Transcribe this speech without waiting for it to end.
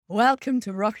Welcome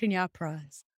to Rocking Our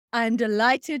Prize. I am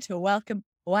delighted to welcome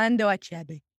Wando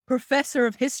Achebe, Professor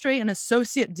of History and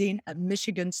Associate Dean at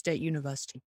Michigan State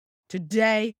University.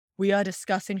 Today, we are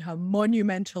discussing her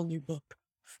monumental new book,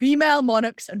 Female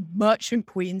Monarchs and Merchant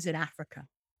Queens in Africa.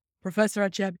 Professor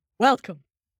Achebe, welcome.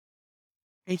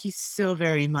 Thank you so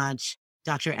very much,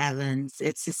 Dr. Evans.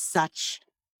 It's just such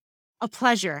a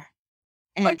pleasure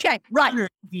and Okay, right. honor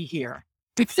to be here.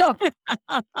 So,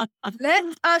 let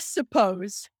us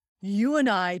suppose you and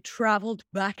I traveled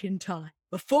back in time,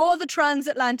 before the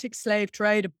transatlantic slave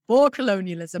trade, before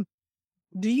colonialism.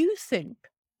 Do you think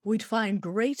we'd find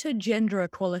greater gender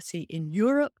equality in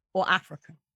Europe or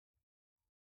Africa?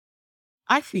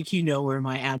 I think you know where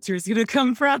my answer is going to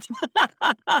come from.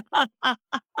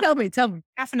 Tell me.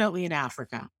 Definitely in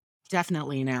Africa.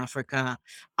 Definitely in Africa.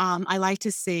 I like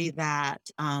to say that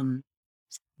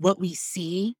what we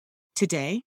see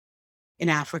today in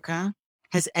Africa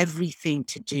has everything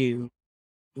to do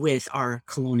with our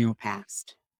colonial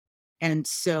past. And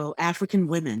so African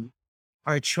women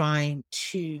are trying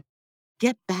to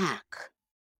get back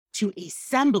to a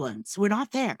semblance, we're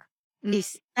not there, a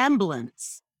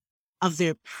semblance of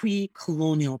their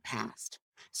pre-colonial past.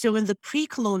 So in the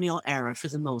pre-colonial era, for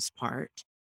the most part,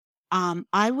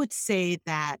 I would say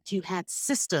that you had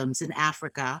systems in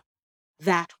Africa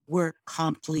that were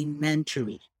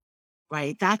complementary,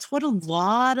 right? That's what a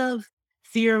lot of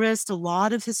theorists, a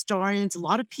lot of historians, a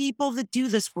lot of people that do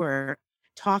this work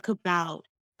talk about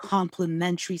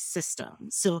complementary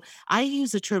systems. So I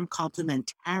use the term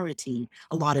complementarity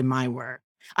a lot in my work.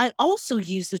 I also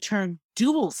use the term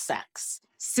dual sex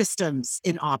systems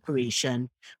in operation,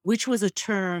 which was a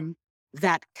term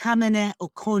that Kamene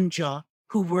Okonjo,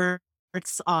 who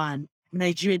works on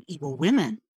Nigerian Igbo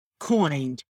women,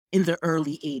 coined in the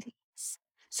early 80s.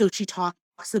 So she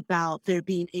talks about there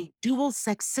being a dual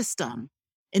sex system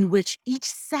in which each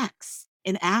sex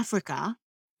in Africa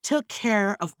took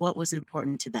care of what was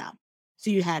important to them. So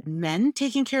you had men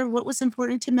taking care of what was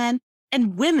important to men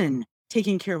and women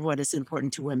taking care of what is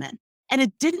important to women. And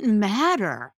it didn't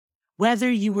matter whether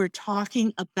you were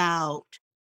talking about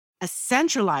a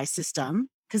centralized system,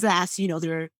 because that's,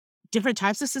 there are different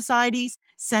types of societies,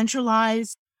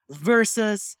 centralized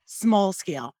versus small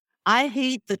scale. I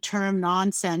hate the term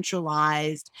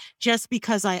non-centralized just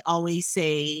because I always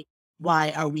say,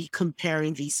 why are we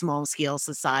comparing these small scale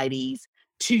societies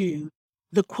to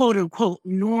the quote unquote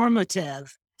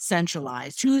normative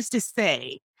centralized? Who's to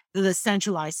say that the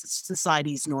centralized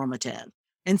society is normative?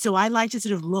 And so I like to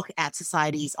sort of look at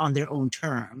societies on their own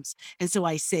terms. And so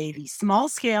I say these small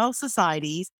scale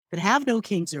societies that have no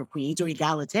kings or queens or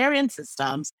egalitarian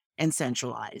systems and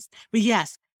centralized. But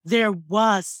yes, there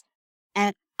was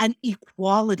an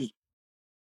equality.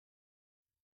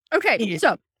 Okay,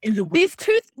 so these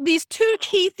two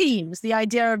key themes, the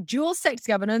idea of dual sex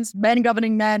governance, men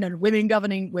governing men and women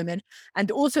governing women,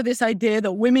 and also this idea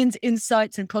that women's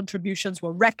insights and contributions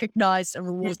were recognized and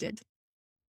rewarded.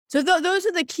 So those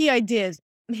are the key ideas.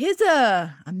 Here's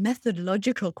a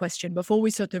methodological question before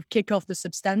we sort of kick off the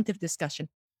substantive discussion.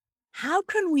 How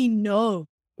can we know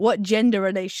what gender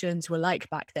relations were like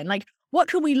back then? Like, what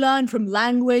can we learn from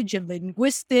language and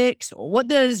linguistics, or what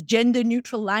does gender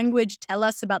neutral language tell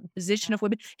us about the position of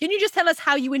women? Can you just tell us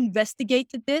how you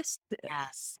investigated this?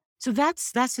 Yes. So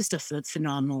that's just a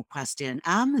phenomenal question.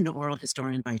 I'm an oral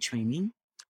historian by training.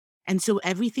 And so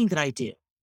everything that I do,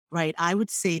 right, I would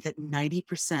say that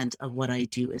 90% of what I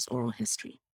do is oral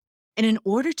history. And in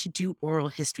order to do oral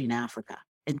history in Africa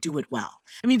and do it well,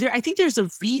 I mean, I think there's a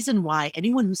reason why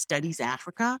anyone who studies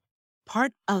Africa,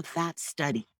 part of that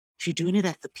study, if you're doing it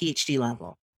at the PhD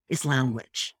level, is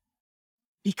language.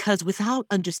 Because without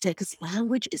understanding, because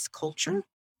language is culture,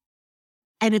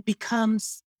 and it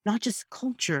becomes not just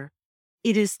culture,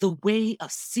 it is the way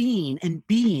of seeing and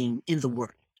being in the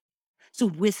world. So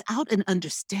without an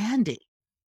understanding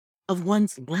of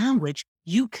one's language,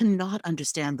 you cannot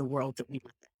understand the world that we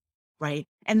live in, right?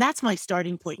 And that's my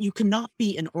starting point. You cannot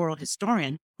be an oral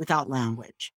historian without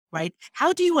language, right?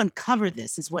 How do you uncover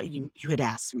this is what you had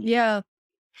asked me. Yeah.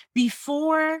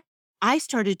 Before I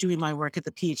started doing my work at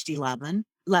the PhD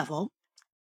level,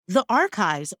 the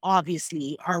archives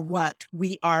obviously are what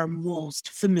we are most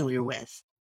familiar with.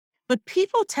 But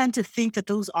people tend to think that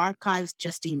those archives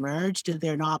just emerged and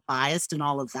they're not biased and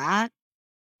all of that.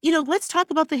 Let's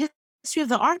talk about the history of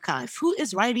the archive. Who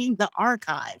is writing the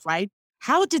archive, right?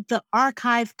 How did the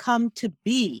archive come to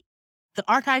be? The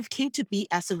archive came to be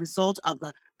as a result of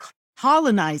the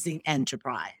colonizing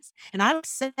enterprise. And I would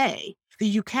say that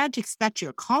you can't expect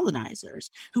your colonizers,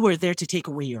 who are there to take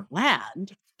away your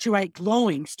land, to write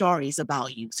glowing stories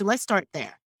about you. So let's start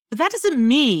there. But that doesn't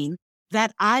mean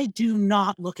that I do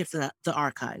not look at the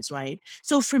archives, right?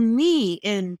 So for me,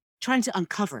 in trying to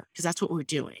uncover, because that's what we're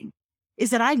doing, is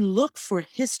that I look for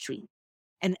history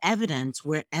and evidence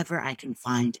wherever I can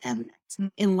find evidence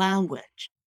in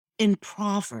language, in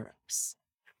proverbs,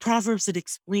 proverbs that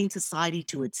explain society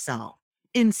to itself,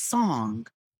 in song.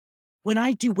 When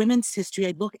I do women's history,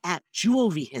 I look at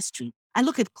jewelry history. I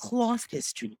look at cloth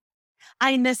history.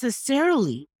 I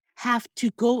necessarily have to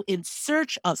go in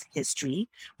search of history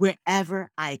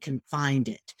wherever I can find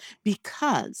it,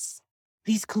 because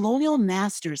these colonial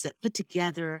masters that put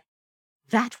together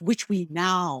that which we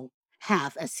now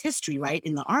have as history, right,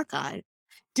 in the archive,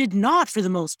 did not, for the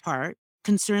most part,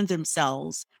 concern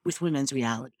themselves with women's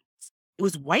realities. It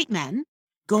was white men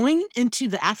going into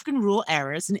the African rural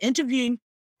eras and interviewing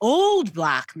old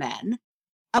Black men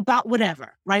about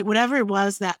whatever, right? Whatever it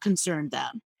was that concerned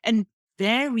them. And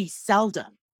very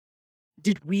seldom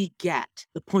did we get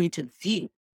the point of view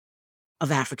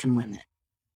of African women.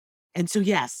 And so,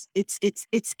 yes,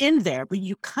 it's in there, but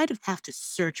you kind of have to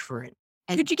search for it.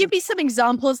 And could you give me some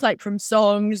examples, like from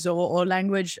songs or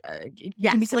language?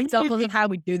 Give me some examples of how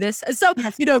we do this. And so,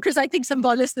 because I think some of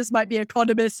our listeners might be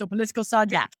economists or political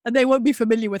scientists, and they won't be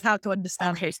familiar with how to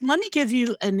understand. Okay, so let me give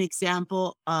you an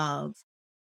example of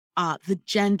the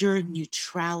gender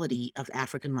neutrality of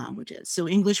African languages. So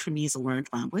English for me is a learned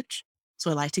language.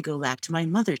 So I like to go back to my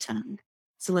mother tongue.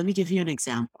 So let me give you an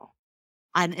example.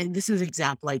 And this is an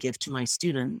example I give to my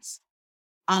students.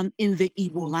 In the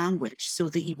Igbo language. So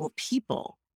the Igbo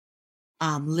people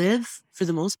live, for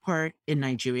the most part, in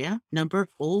Nigeria. Number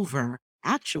over,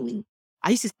 actually, I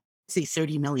used to say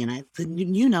 30 million. The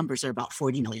new numbers are about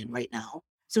 40 million right now.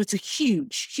 So it's a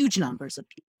huge, huge numbers of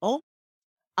people.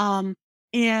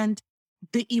 And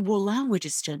the Igbo language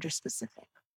is gender specific.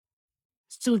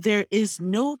 So there is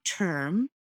no term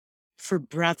for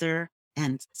brother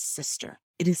and sister.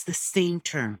 It is the same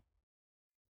term.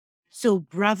 So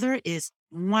brother is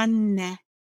nwanne,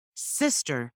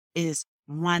 sister is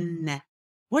nwanne.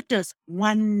 What does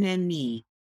nwanne mean?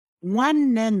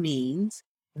 Nwanne means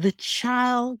the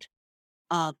child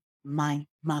of my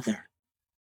mother.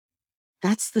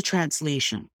 That's the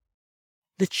translation.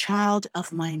 The child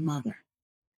of my mother.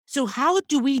 So how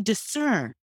do we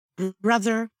discern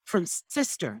brother from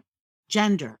sister,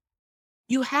 gender?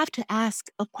 You have to ask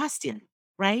a question,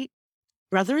 right?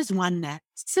 Brother is nwanne,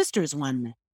 sister is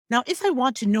nwanne. Now, if I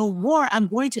want to know more, I'm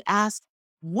going to ask,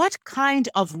 what kind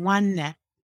of nwanne,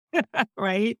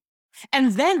 right?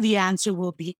 And then the answer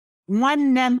will be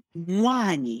nwannem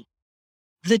nwanyi,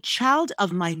 the child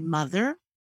of my mother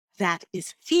that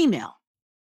is female,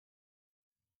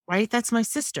 right? That's my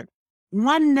sister.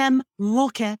 Nwannem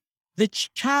nwoke, the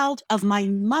child of my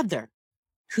mother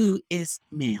who is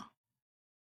male.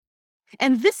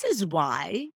 And this is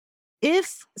why,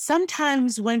 if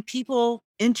sometimes when people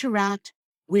interact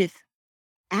with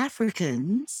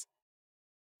Africans,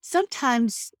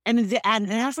 sometimes, and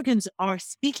Africans are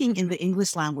speaking in the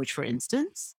English language, for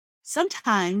instance,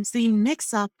 sometimes they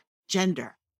mix up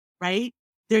gender, right?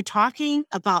 They're trying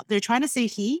to say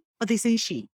he, but they say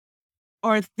she.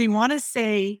 Or they want to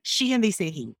say she and they say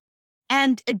he.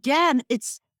 And again,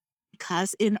 it's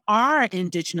because in our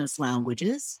indigenous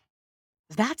languages,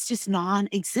 that's just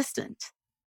non-existent,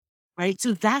 right?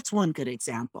 So that's one good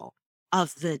example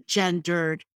of the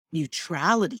gendered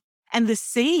neutrality. And the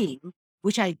same,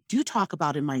 which I do talk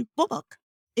about in my book,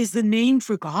 is the name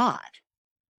for God,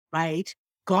 right?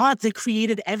 God that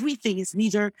created everything is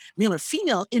neither male or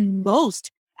female in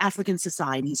most African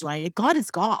societies, right? God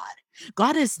is God.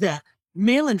 God is the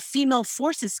male and female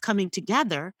forces coming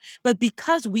together. But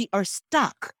because we are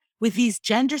stuck with these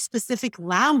gender-specific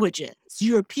languages,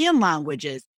 European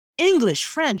languages, English,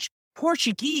 French,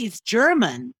 Portuguese,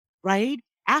 German, right?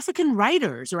 African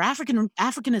writers or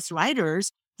Africanist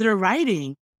writers that are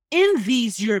writing in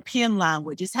these European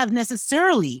languages have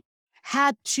necessarily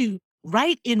had to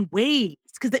write in ways,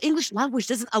 because the English language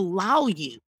doesn't allow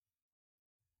you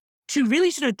to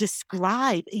really sort of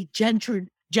describe a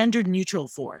gendered neutral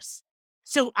force.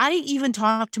 So I even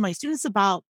talk to my students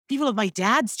about people of my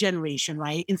dad's generation,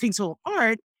 right? In Things Fall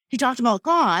Apart, he talked about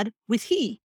God with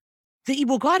he. The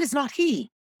Igbo God is not he,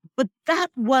 but that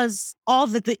was all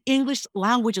that the English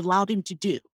language allowed him to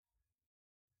do.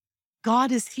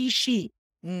 God is he, she.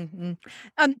 Mm-hmm.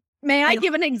 May I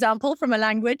give an example from a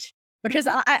language? Because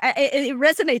it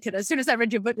resonated as soon as I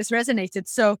read your book. This resonated.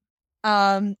 So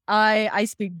I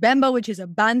speak Bemba, which is a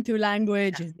Bantu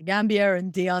language in the Gambia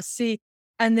and DRC,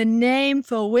 and the name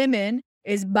for women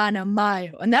is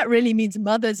Banamayo, and that really means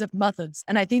mothers of mothers.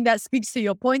 And I think that speaks to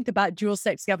your point about dual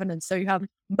sex governance. So you have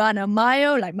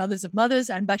Banamayo, like mothers of mothers,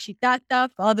 and Bashitata,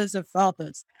 fathers of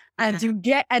fathers. And you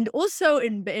get, and also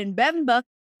in Bemba,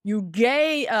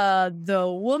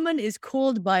 the woman is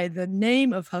called by the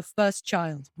name of her first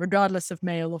child, regardless of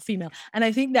male or female. And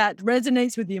I think that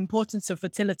resonates with the importance of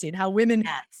fertility and how women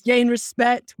gain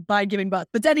respect by giving birth.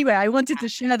 But anyway, I wanted to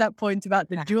share that point about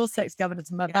the dual sex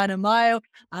governance, Mabana Mayo.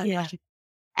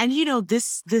 And you know,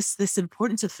 this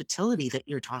importance of fertility that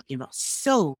you're talking about,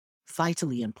 so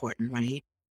vitally important, right?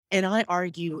 And I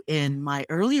argue in my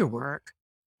earlier work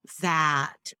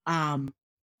that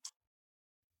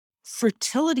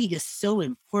fertility is so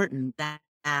important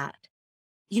that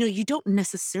you know, you don't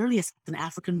necessarily, as an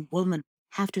African woman,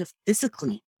 have to have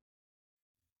physically,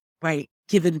 right,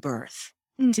 given birth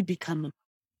to become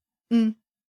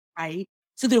right.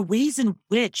 So there are ways in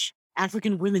which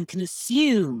African women can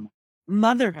assume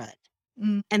motherhood.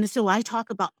 And so I talk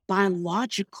about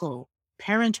biological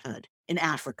parenthood in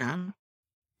Africa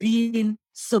being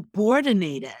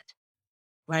subordinated,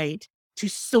 right, to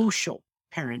social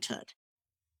parenthood.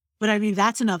 But I mean,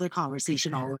 that's another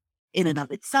conversation all in and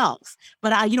of itself.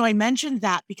 But I mentioned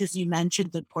that because you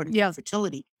mentioned the importance of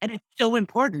fertility, and it's so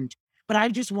important. But I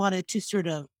just wanted to sort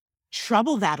of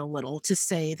trouble that a little to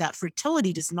say that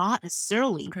fertility does not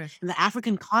necessarily, in the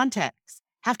African context,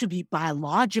 have to be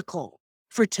biological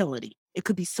fertility. It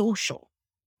could be social.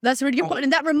 That's a really good point.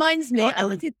 And that reminds me, I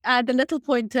wanted to add a little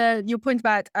point, your point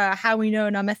about how we know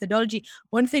in our methodology.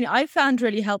 One thing I found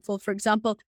really helpful, for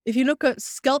example, if you look at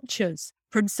sculptures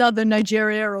from southern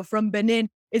Nigeria or from Benin,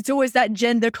 it's always that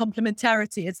gender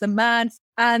complementarity. It's the man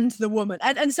and the woman.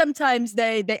 And sometimes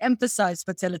they emphasize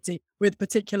fertility with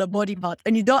particular body parts.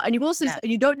 And you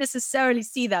don't necessarily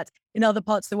see that in other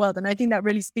parts of the world. And I think that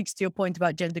really speaks to your point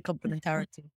about gender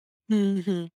complementarity.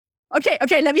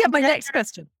 Okay, let me have my next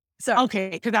question. Okay,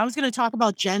 because I was going to talk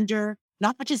about gender,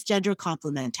 not just gender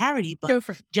complementarity, but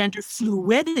gender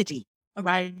fluidity,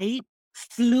 right?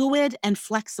 Fluid and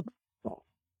flexible,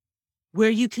 where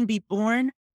you can be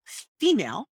born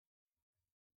female,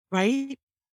 right?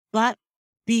 But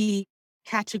be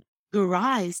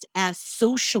categorized as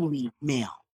socially male.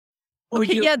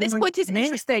 This point is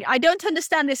interesting. I don't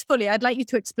understand this fully. I'd like you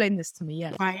to explain this to me,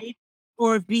 yeah. Right?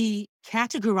 Or be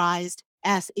categorized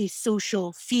as a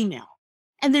social female.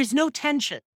 And there's no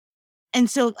tension. And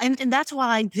so, and that's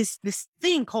why this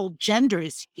thing called gender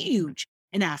is huge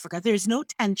in Africa. There's no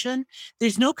tension.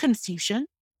 There's no confusion,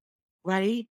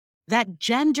 right? That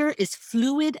gender is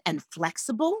fluid and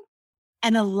flexible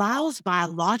and allows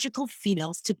biological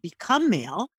females to become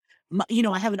male.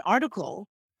 I have an article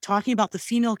talking about the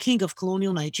female king of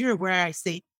colonial Nigeria where I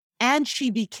say, and she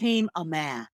became a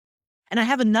man. And I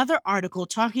have another article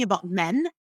talking about men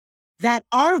that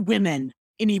are women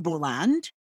in Igbo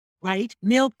land, right?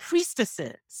 Male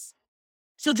priestesses.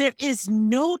 So there is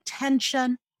no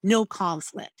tension, no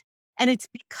conflict. And it's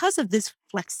because of this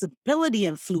flexibility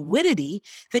and fluidity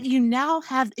that you now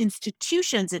have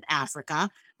institutions in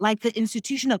Africa, like the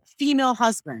institution of female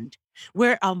husband,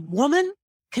 where a woman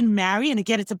can marry, and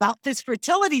again, it's about this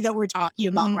fertility that we're talking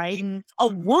about, right? A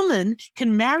woman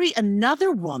can marry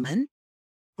another woman,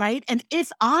 right? And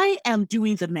if I am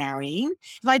doing the marrying,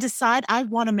 if I decide I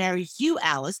want to marry you,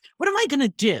 Alice, what am I going to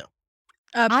do?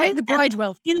 I the bride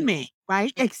wealth. Assuming,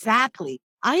 right? Exactly.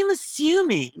 I am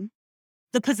assuming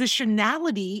the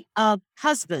positionality of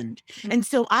husband. And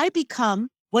so I become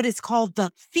what is called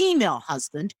the female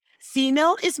husband.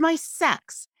 Female is my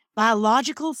sex,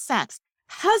 biological sex.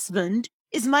 Husband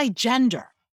is my gender.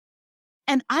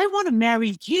 And I want to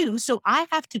marry you, so I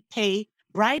have to pay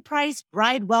bride price,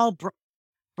 bride wealth,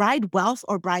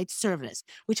 or bride service,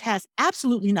 which has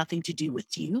absolutely nothing to do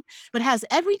with you, but has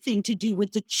everything to do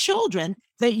with the children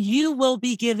that you will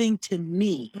be giving to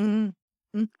me.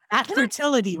 That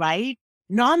fertility, right?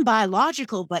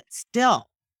 Non-biological, but still,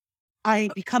 I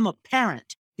become a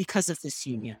parent because of this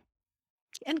union.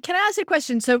 And can I ask a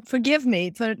question? So forgive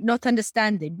me for not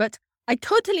understanding, but I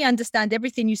totally understand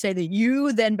everything you say, that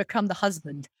you then become the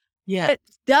husband. Yeah. But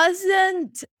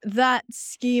doesn't that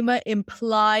schema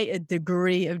imply a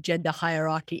degree of gender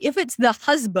hierarchy? If it's the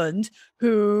husband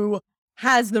who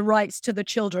has the rights to the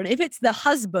children, if it's the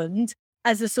husband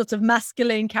as a sort of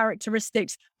masculine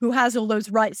characteristics who has all those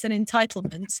rights and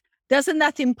entitlements, doesn't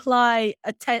that imply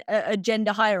a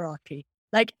gender hierarchy?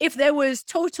 Like, if there was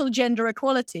total gender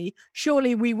equality,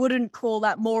 surely we wouldn't call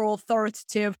that more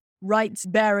authoritative,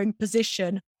 rights-bearing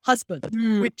position husband.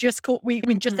 We'd just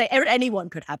say anyone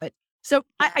could have it. So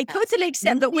I totally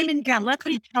accept that women can. Let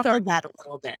me trouble that a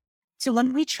little bit. So let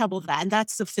me trouble that, and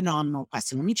that's a phenomenal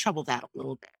question. Let me trouble that a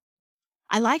little bit.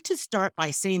 I like to start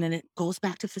by saying, and it goes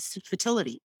back to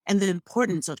fertility and the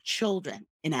importance of children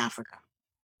in Africa.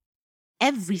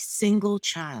 Every single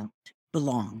child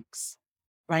belongs,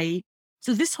 right?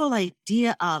 So this whole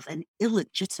idea of an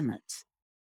illegitimate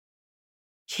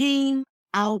came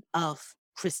out of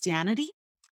Christianity,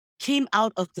 came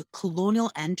out of the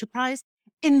colonial enterprise.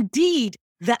 Indeed,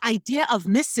 the idea of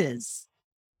Mrs.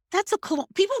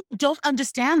 People don't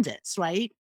understand this,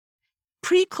 right?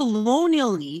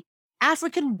 Pre-colonially,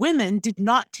 African women did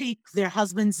not take their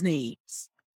husbands' names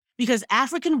because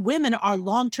African women are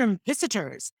long-term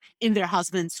visitors in their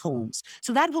husbands' homes.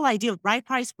 So that whole idea of bride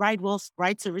price, bride wealth,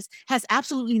 bride service has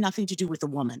absolutely nothing to do with the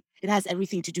woman. It has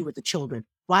everything to do with the children.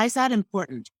 Why is that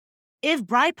important? If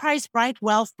bride price, bride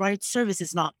wealth, bride service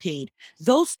is not paid,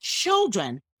 those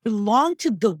children belong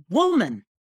to the woman,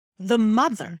 the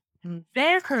mother,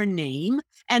 bear her name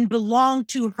and belong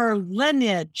to her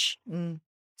lineage.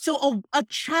 So a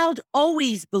child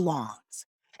always belongs.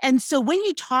 And so when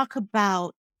you talk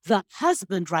about the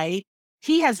husband, right,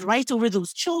 he has rights over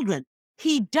those children.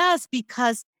 He does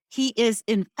because he is,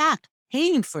 in fact,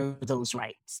 paying for those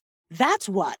rights. That's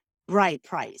what bride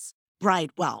price,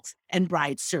 bride wealth, and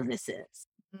bride services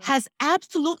has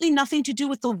absolutely nothing to do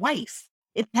with the wife.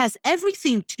 It has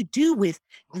everything to do with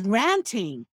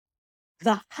granting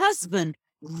the husband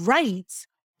rights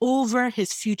over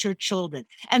his future children.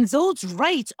 And those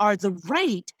rights are the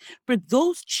right for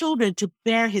those children to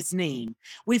bear his name.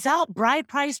 Without bride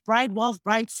price, bride wealth,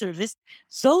 bride service,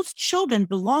 those children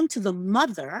belong to the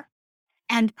mother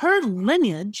and her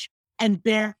lineage and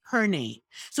bear her name.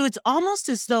 So it's almost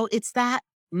as though it's that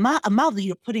amount that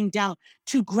you're putting down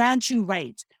to grant you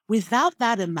rights. Without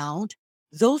that amount,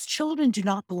 those children do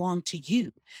not belong to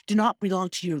you, do not belong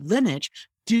to your lineage,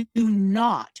 do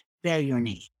not bear your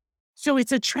name. So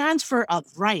it's a transfer of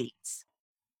rights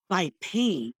by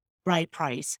paying bride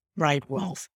price, bride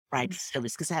wealth, bride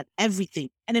service, because I had everything.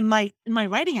 And in my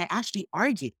writing, I actually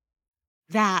argue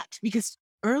that because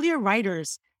earlier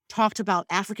writers talked about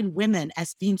African women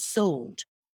as being sold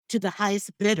to the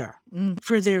highest bidder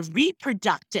for their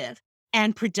reproductive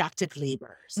and productive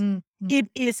labors. It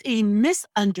is a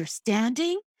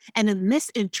misunderstanding and a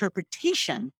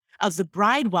misinterpretation of the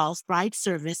bride wealth, bride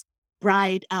service,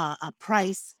 bride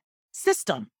price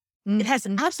system. It has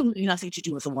absolutely nothing to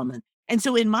do with a woman. And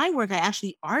so in my work, I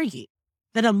actually argue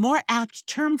that a more apt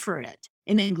term for it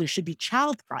in English should be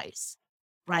child price,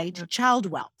 right? Child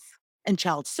wealth and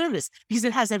child service, because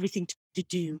it has everything to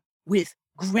do with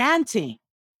granting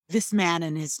this man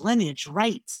and his lineage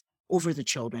rights over the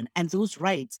children. And those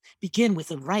rights begin with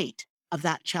the right of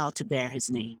that child to bear his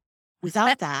name.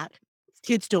 Without that,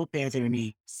 kids don't bear their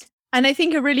names. And I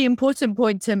think a really important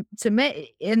point to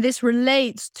make, and this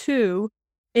relates to,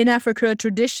 in Africa,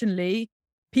 traditionally,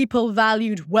 people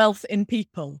valued wealth in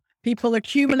people. People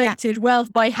accumulated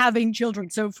wealth by having children.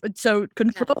 So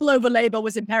control over labor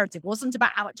was imperative. It wasn't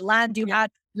about how much land you had.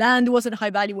 Land wasn't high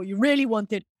value. What you really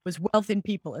wanted was wealth in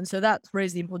people. And so that's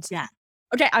raised the importance. Yeah.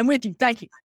 Okay, I'm with you. Thank you.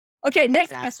 Okay,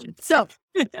 next question. So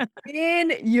I'm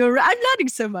learning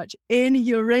so much. In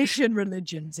Eurasian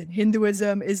religions, in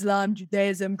Hinduism, Islam,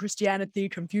 Judaism, Christianity,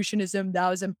 Confucianism,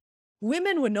 Taoism,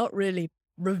 women were not really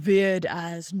revered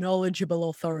as knowledgeable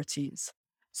authorities.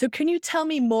 So can you tell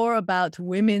me more about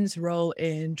women's role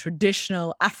in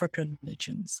traditional African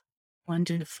religions?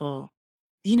 Wonderful.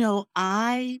 You know,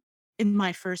 I, in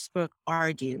my first book,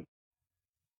 argue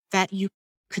that you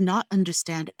cannot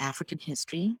understand African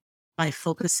history by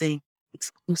focusing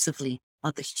exclusively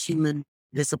on the human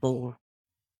visible world.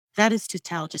 That is to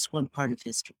tell just one part of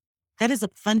history. That is a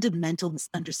fundamental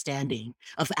misunderstanding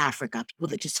of Africa, people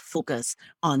that just focus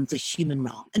on the human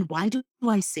realm. And why do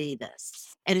I say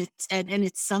this? And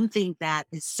it's something that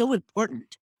is so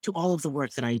important to all of the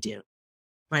work that I do,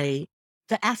 right?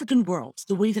 The African world,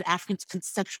 the way that Africans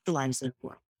conceptualize the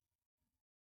world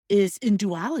is in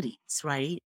dualities,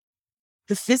 right?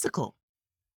 The physical,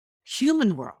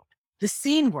 human world, the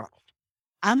seen world.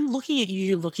 I'm looking at you,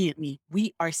 you're looking at me.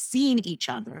 We are seeing each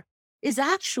other is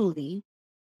actually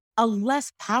a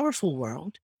less powerful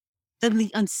world than the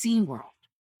unseen world.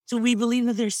 So we believe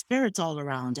that there's spirits all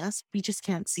around us. We just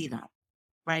can't see them,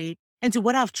 right? And so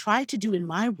what I've tried to do in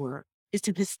my work is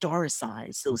to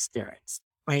historicize those spirits,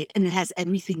 right? And it has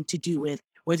everything to do with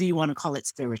whether you want to call it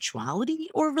spirituality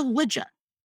or religion,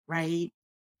 right?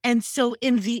 And so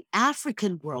in the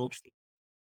African worldview,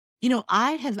 you know,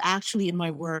 I have actually in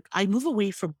my work, I move away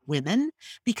from women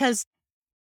because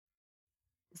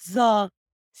the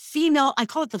female, I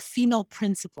call it the female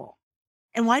principle.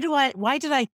 And why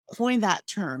did I coin that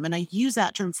term? And I use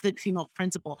that term, female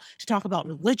principle, to talk about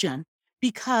religion,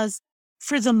 because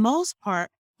for the most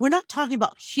part, we're not talking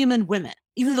about human women,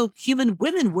 even though human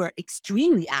women were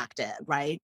extremely active,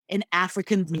 right? In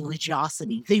African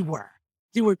religiosity, they were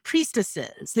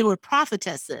priestesses, they were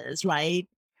prophetesses, right?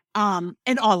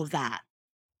 And all of that.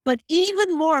 But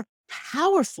even more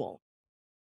powerful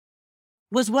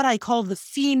was what I call the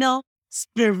female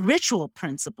spiritual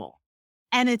principle.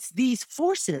 And it's these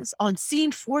forces,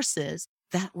 unseen forces,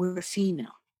 that were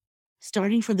female,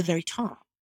 starting from the very top.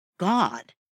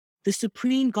 God, the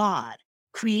supreme God,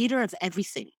 creator of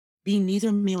everything, being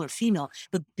neither male or female,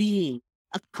 but being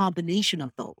a combination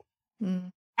of both.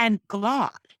 Mm. And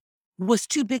God was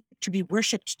too big to be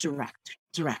worshipped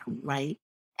directly, right?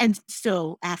 And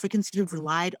so Africans sort of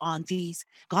relied on these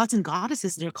gods and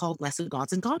goddesses. They're called lesser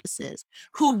gods and goddesses,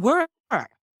 who were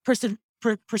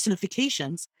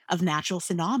personifications of natural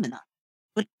phenomena.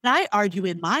 But I argue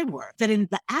in my work that in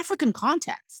the African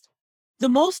context, the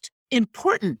most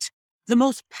important, the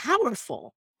most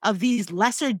powerful of these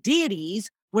lesser deities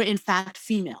were in fact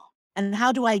female. And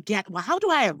how do I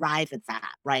arrive at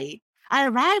that, right? I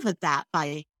arrive at that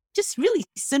by just really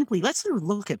simply, let's sort of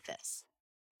look at this.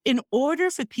 In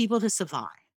order for people to survive,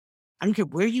 I don't care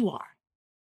where you are,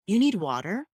 you need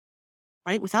water,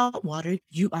 right? Without water,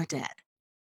 you are dead.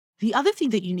 The other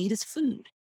thing that you need is food,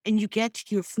 and you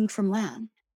get your food from land.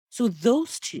 So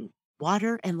those two,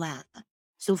 water and land,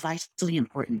 so vitally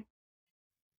important.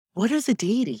 What are the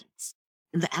deities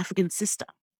in the African system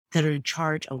that are in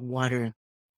charge of water?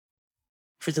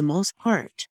 For the most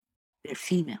part, they're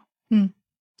female. Hmm.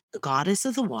 The goddess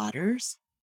of the waters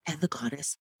and the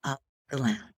goddess of the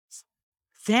lands.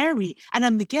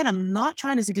 I'm not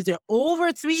trying to say, because there are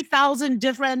over 3,000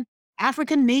 different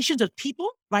African nations of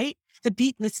people, right?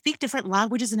 That speak different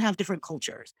languages and have different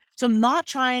cultures. So I'm not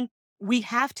trying, we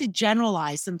have to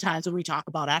generalize sometimes when we talk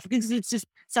about Africans, because it's just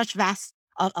such vast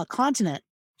a continent.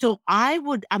 So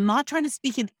I'm not trying to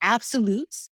speak in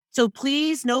absolutes. So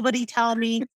please, nobody tell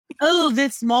me, oh,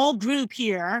 this small group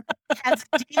here has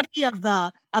the deity of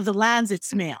the lands,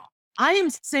 it's male. I am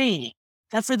saying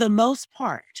that for the most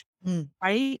part,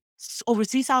 right, over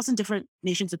 3,000 different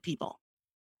nations of people,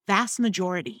 vast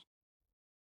majority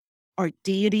are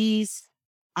deities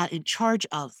in charge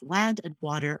of land and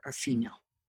water are female.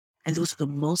 And those are the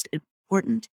most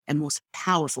important and most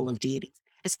powerful of deities,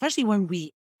 especially when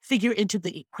we figure into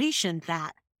the equation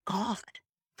that God,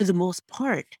 for the most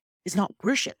part, is not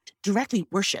directly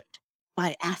worshipped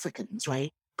by Africans,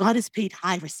 right? God is paid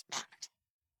high respect.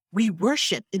 We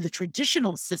worship in the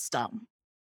traditional system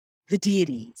the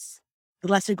deities, the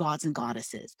lesser gods and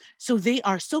goddesses. So they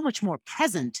are so much more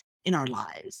present in our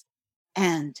lives.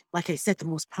 And like I said, the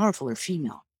most powerful are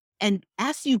female. And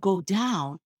as you go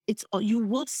down, you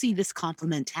will see this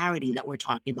complementarity that we're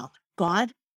talking about.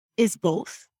 God is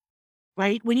both,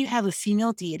 right? When you have a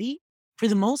female deity, for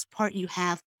the most part, you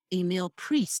have a male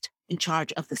priest in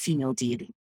charge of the female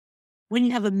deity. When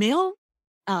you have a male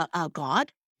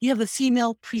god, you have a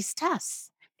female priestess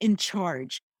in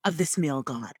charge of this male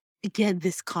god. Again,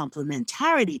 this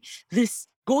complementarity, this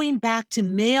going back to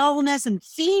maleness and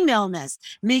femaleness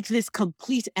makes this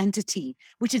complete entity,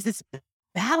 which is this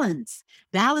balance.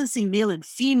 Balancing male and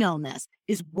femaleness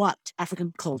is what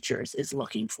African cultures is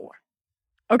looking for.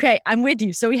 Okay, I'm with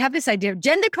you. So we have this idea of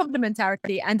gender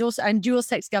complementarity and dual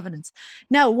sex governance.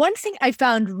 Now, one thing I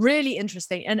found really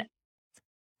interesting and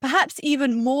perhaps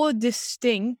even more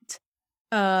distinct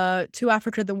to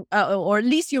Africa, or at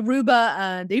least Yoruba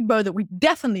and Igbo, that we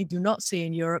definitely do not see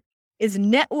in Europe, is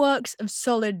networks of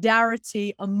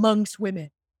solidarity amongst women.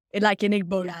 Like in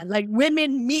Igbo land, like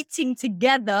women meeting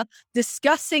together,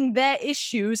 discussing their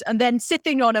issues, and then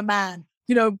sitting on a man,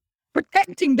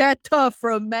 protecting their turf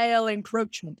from male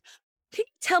encroachment. Can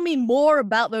you tell me more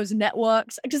about those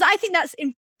networks? Because I think that's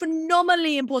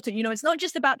phenomenally important. It's not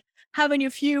just about having a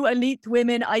few elite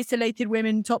women, isolated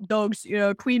women, top dogs,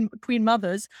 queen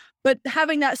mothers, but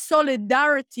having that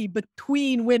solidarity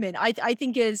between women, I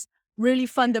think is really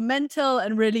fundamental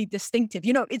and really distinctive.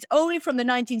 It's only from the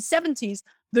 1970s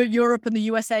that Europe and the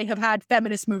USA have had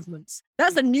feminist movements.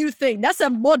 That's a new thing. That's a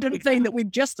modern thing that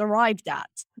we've just arrived at.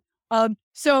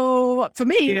 So for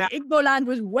me, Igbo land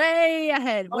was way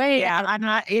ahead, ahead. And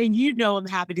I'm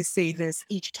happy to say this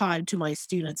each time to my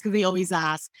students, because they always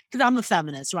ask, because I'm a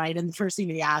feminist, right? And the first thing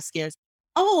they ask is,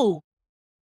 oh,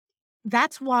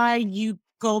 that's why you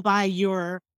go by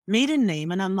your maiden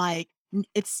name. And I'm like,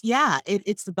 it's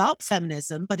about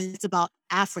feminism, but it's about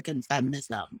African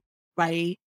feminism,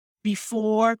 right?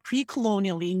 Before,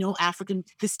 pre-colonially,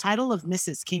 this title of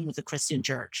Mrs. came with the Christian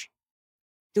church.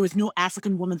 There was no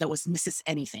African woman that was Mrs.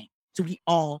 anything. So we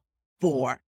all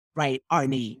bore, right, our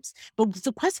names. But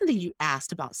the question that you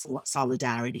asked about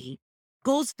solidarity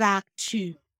goes back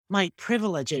to my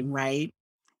privileging, right,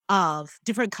 of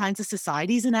different kinds of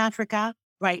societies in Africa,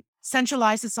 right?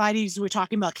 Centralized societies, we're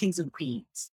talking about kings and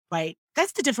queens, right?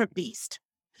 That's the different beast.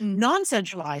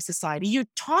 Non-centralized society, you're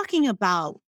talking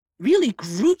about really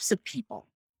groups of people.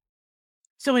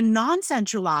 So in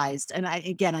non-centralized, and I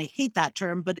hate that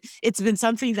term, but it's been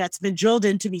something that's been drilled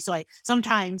into me. So I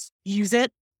sometimes use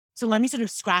it. So let me sort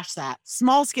of scratch that.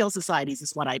 Small scale societies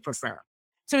is what I prefer.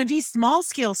 So in these small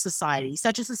scale societies,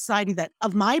 such as a society that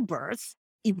of my birth,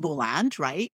 Igbo land,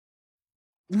 right?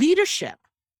 Leadership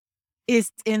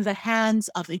is in the hands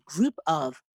of a group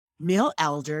of male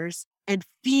elders and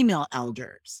female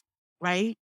elders,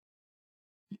 right?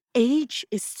 Age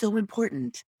is so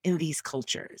important in these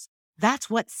cultures. That's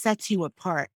what sets you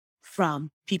apart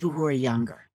from people who are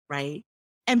younger, right?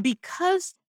 And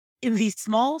because in these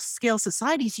small scale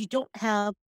societies, you don't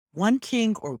have one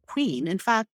king or queen. In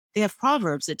fact, they have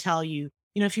proverbs that tell you,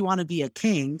 if you want to be a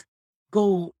king,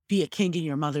 go be a king in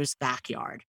your mother's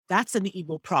backyard. That's an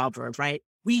Igbo proverb, right?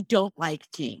 We don't like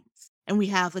kings. And we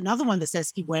have another one that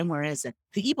says, where is it?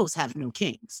 The Igbos have no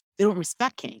kings. They don't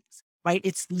respect kings, right?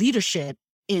 It's leadership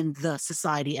in the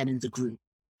society and in the group.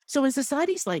 So in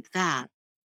societies like that,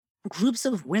 groups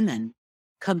of women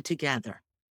come together,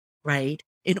 right,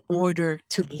 in order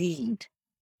to lead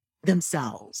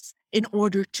themselves, in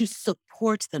order to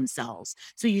support themselves.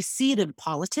 So you see it in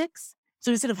politics.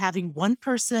 So instead of having one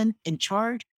person in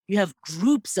charge, you have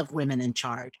groups of women in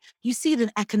charge. You see it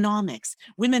in economics,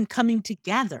 women coming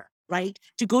together, right,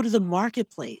 to go to the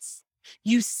marketplace.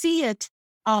 You see it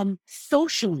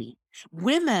socially,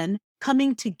 women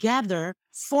coming together,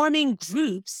 forming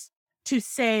groups to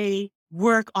say,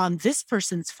 work on this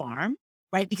person's farm,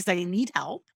 right, because I need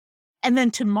help. And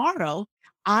then tomorrow,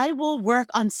 I will work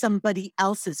on somebody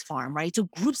else's farm, right? So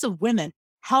groups of women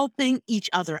helping each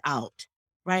other out,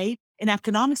 right? In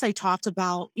economics, I talked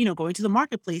about, going to the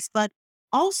marketplace, but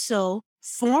also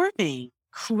forming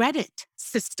credit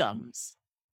systems,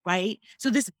 right?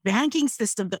 So this banking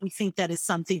system that we think that is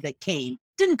something that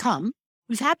didn't come.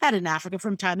 We've had that in Africa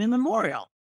from time immemorial,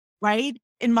 right?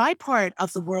 In my part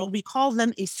of the world, we call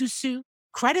them isusu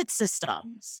credit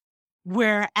systems,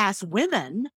 where as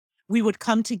women, we would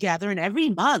come together and every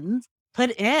month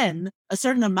put in a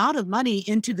certain amount of money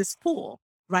into this pool,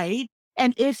 right?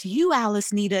 And if you,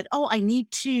 Alice, needed, I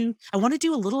want to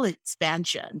do a little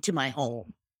expansion to my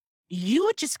home, you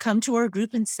would just come to our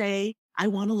group and say, I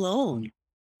want a loan,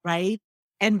 right?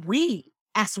 And we,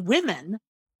 as women,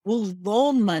 will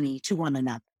loan money to one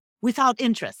another without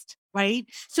interest, right?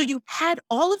 So you had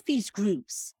all of these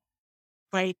groups,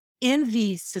 right, in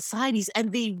these societies,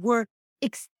 and they were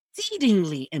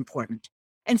exceedingly important.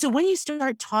 And so when you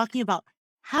start talking about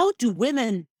how do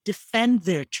women defend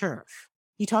their turf,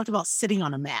 you talked about sitting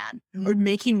on a man or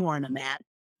making war on a man.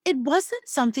 It wasn't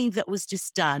something that was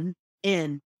just done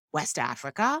in West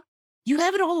Africa. You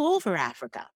have it all over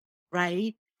Africa,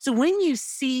 right? So when you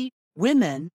see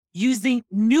women using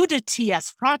nudity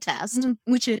as protest,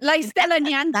 which is like Stella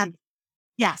Nyanzi.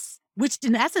 Yes, which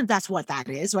in essence, that's what that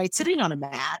is, right? Sitting on a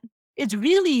mat. It's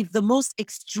really the most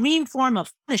extreme form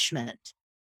of punishment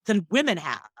that women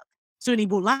have. So in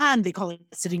Igbo land, they call it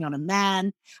sitting on a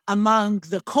man. Among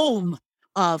the Kom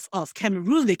of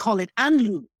Cameroon, they call it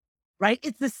Anlu, right?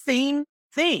 It's the same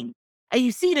thing. And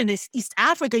you see it in East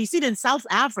Africa, you see it in South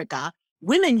Africa,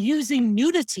 women using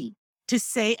nudity to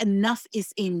say enough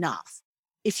is enough.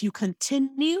 If you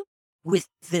continue with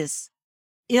this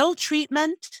ill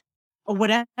treatment or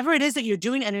whatever it is that you're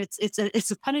doing, and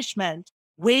it's a punishment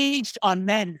waged on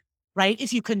men, right?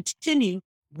 If you continue,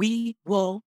 we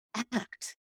will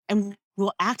act, and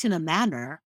we'll act in a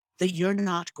manner that you're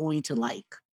not going to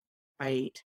like,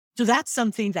 right? So that's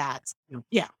something that,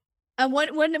 yeah. And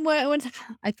when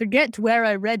I forget where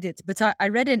I read it, but I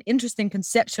read an interesting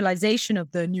conceptualization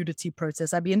of the nudity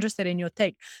protest. I'd be interested in your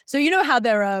take. So you know how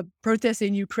there are protests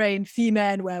in Ukraine,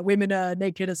 female, where women are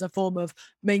naked as a form of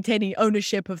maintaining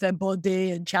ownership of their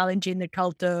body and challenging the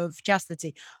cult of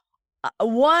chastity.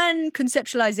 One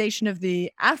conceptualization of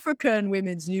the African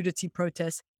women's nudity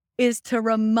protest is to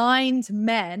remind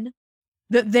men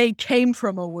that they came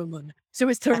from a woman. So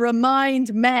it's to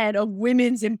remind men of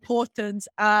women's importance,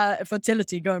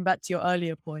 fertility, going back to your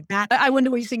earlier point. I wonder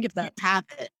what you think of that.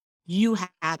 You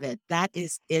have it. That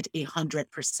is it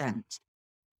 100%.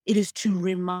 It is to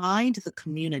remind the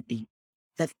community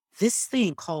that this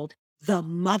thing called a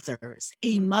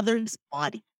mother's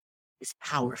body is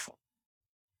powerful.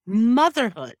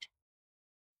 Motherhood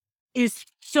is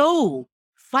so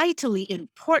vitally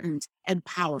important and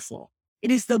powerful.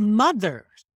 It is the mother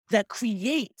that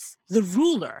creates the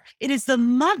ruler. It is the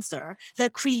mother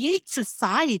that creates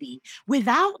society.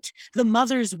 Without the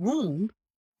mother's womb,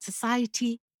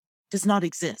 society does not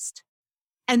exist.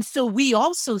 And so we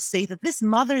also say that this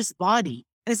mother's body,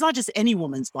 and it's not just any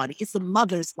woman's body, it's the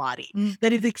mother's body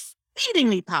that is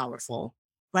exceedingly powerful,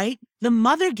 right? The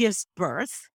mother gives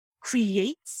birth,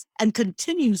 creates and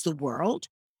continues the world,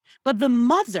 but the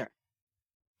mother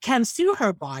can, through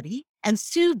her body and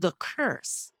through the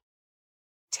curse,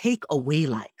 take away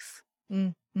life.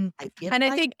 Mm. And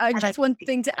I think I just one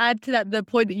thing to add to that, the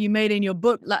point that you made in your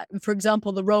book, like, for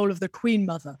example, the role of the Queen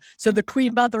Mother. So the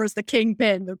Queen Mother is the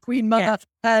kingpin. The Queen Mother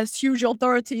has huge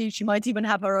authority. She might even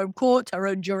have her own court, her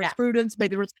own jurisprudence.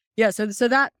 So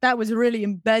that was really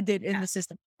embedded in the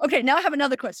system. Okay, now I have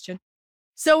another question.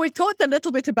 So we've talked a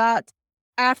little bit about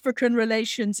African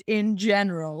relations in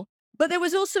general, but there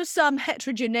was also some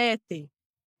heterogeneity.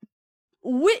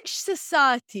 Which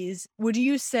societies would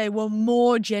you say were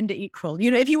more gender equal?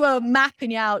 If you were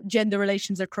mapping out gender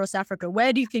relations across Africa,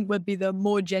 where do you think would be the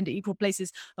more gender equal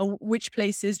places, and which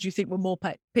places do you think were more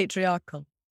patriarchal?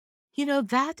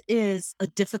 That is a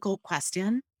difficult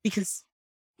question because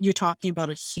you're talking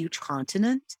about a huge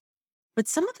continent. But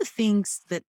some of the things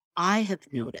that I have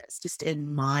noticed just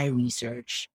in my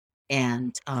research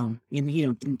and,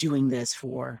 been doing this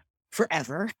for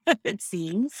forever, it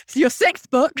seems. Your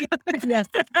sixth book. Yes.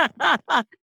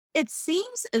 It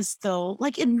seems as though,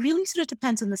 like, it really sort of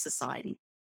depends on the society.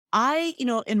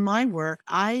 In my work,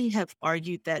 I have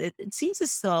argued that it seems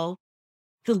as though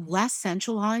the less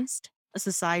centralized a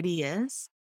society is,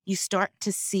 you start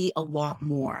to see a lot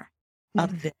more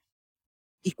of the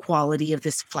equality, of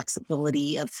this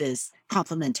flexibility, of this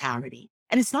complementarity.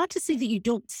 And it's not to say that you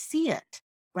don't see it,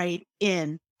 right,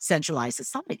 in centralized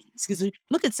societies. Because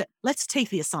let's take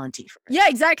the Asante first. Yeah,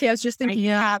 exactly. I was just thinking,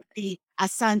 You have the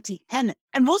Asante Henna.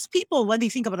 And most people, when they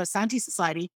think about Asante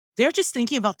society, they're just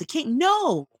thinking about the king.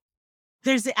 No,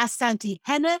 there's the Asante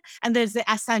Henna and there's the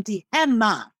Asante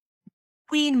Hema,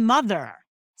 Queen Mother,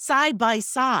 side by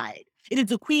side. It is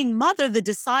the Queen Mother that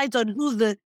decides on who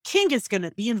the king is going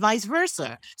to be and vice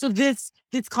versa. So this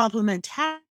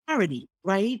complementarity,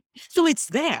 right? So it's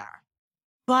there.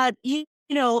 But,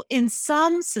 in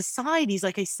some societies,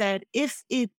 like I said,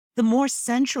 the more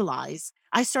centralized,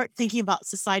 I start thinking about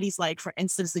societies like, for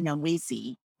instance, the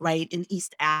Nyamwezi, right, in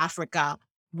East Africa,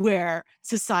 where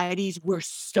societies were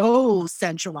so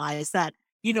centralized that,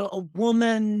 a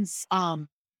woman's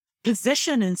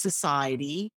position in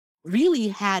society really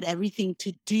had everything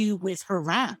to do with her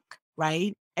rank,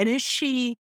 right? And if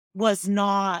she was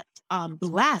not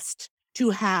blessed to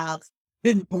have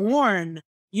been born,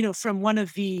 from one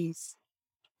of these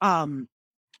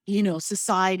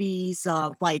societies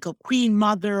of like a queen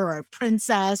mother or a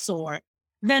princess, or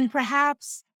then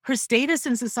perhaps her status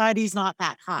in society is not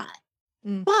that high.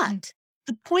 But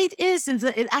the point is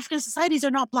that African societies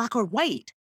are not black or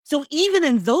white. So even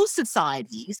in those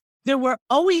societies, there were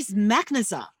always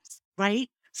mechanisms, right,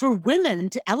 for women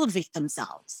to elevate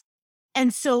themselves.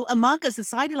 And so among a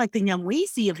society like the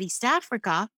Nyamwezi of East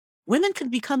Africa, women could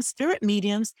become spirit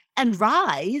mediums and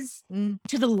rise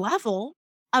to the level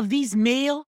of these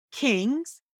male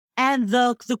kings and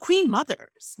the queen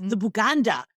mothers, the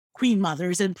Buganda queen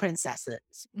mothers and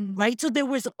princesses, right? So there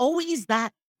was always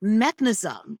that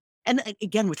mechanism. And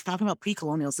again, we're talking about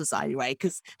pre-colonial society, right?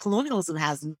 Because colonialism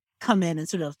hasn't come in and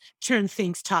sort of turned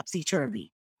things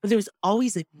topsy-turvy. But there was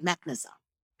always a mechanism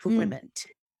for women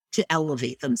to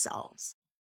elevate themselves.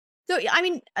 So,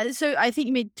 so I think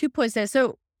you made 2 points there.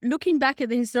 So looking back at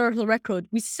the historical record,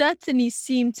 we certainly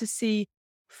seem to see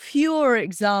fewer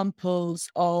examples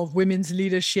of women's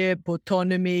leadership,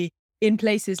 autonomy in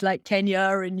places like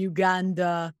Kenya and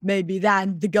Uganda, maybe,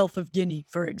 than the Gulf of Guinea,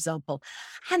 for example.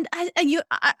 And I don't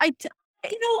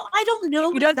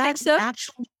know. You don't think so?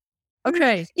 Actually,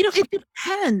 okay. It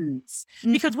depends.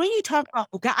 Because when you talk about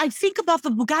Buganda, I think about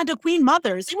the Buganda queen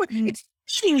mothers. They were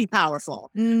extremely powerful,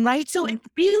 right? So it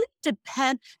really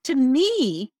depends. To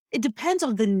me, it depends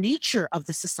on the nature of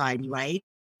the society, right?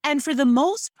 And for the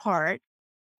most part,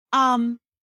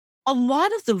 a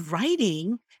lot of the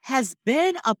writing has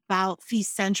been about these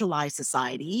centralized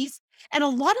societies, and a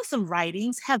lot of the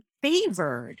writings have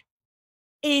favored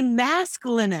a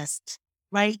masculinist,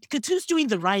 right? Because who's doing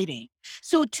the writing?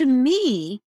 So to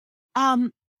me,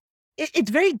 it's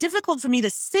very difficult for me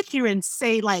to sit here and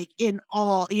say, like, in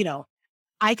all,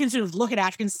 I can sort of look at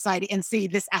African society and say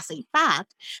this as a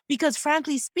fact, because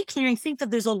frankly speaking, I think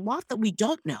that there's a lot that we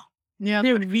don't know. Yeah.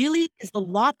 There really is a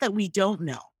lot that we don't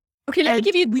know. Okay, let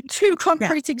me give you 2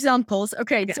 concrete examples.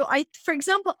 Okay, so for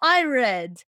example, I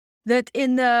read that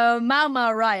in the Mau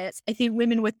Mau riots, I think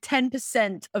women were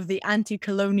 10% of the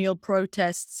anti-colonial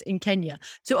protests in Kenya.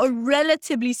 So a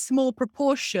relatively small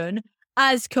proportion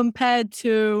as compared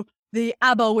to the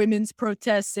Aba women's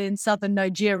protests in southern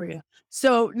Nigeria.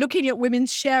 So looking at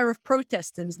women's share of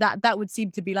protesters, that would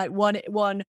seem to be like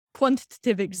one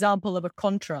quantitative example of a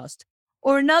contrast.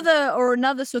 Or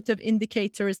another sort of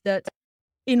indicator is that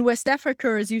in West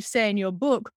Africa, as you say in your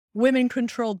book, women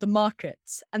controlled the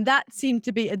markets. And that seemed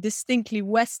to be a distinctly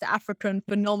West African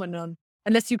phenomenon,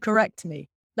 unless you correct me.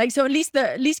 Like, so at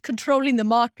least controlling the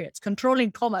markets,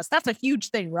 controlling commerce, that's a huge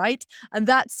thing, right? And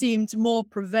that seemed more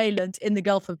prevalent in the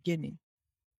Gulf of Guinea.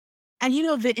 And,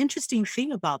 the interesting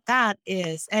thing about that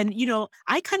is, and,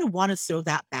 I kind of want to throw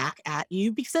that back at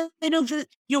you because I know that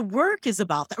your work is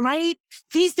about that, right?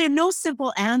 There are no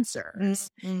simple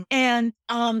answers. Mm-hmm. And,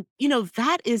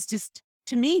 that is just,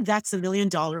 to me, that's $1 million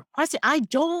question.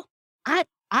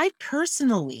 I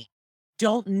personally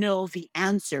don't know the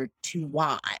answer to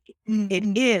why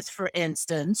it is, for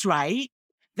instance, right,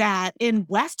 that in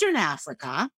Western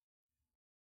Africa,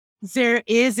 there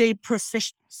is a can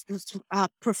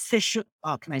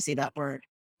I say that word?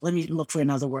 Let me look for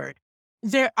another word.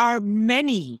 There are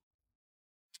many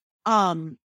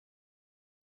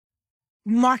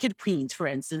market queens, for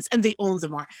instance, and they own the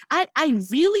market. I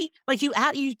really, like,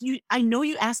 I know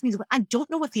you asked me, I don't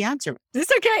know what the answer is.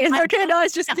 It's okay. It's okay. No,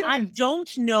 it's just, I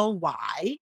don't know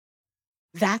why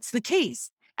that's the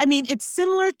case. I mean, it's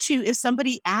similar to if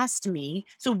somebody asked me,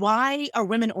 so why are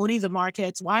women owning the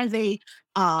markets? Why are they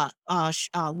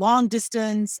long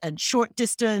distance and short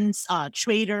distance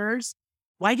traders?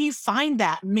 Why do you find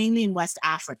that mainly in West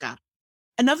Africa?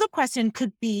 Another question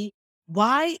could be,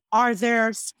 why are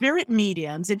there spirit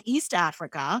mediums in East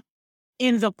Africa,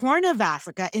 in the Horn of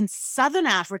Africa, in Southern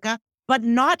Africa, but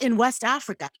not in West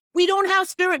Africa? We don't have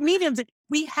spirit mediums.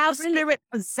 We have spirit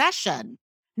possession.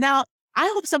 Now, I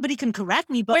hope somebody can correct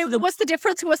me, but wait, what's the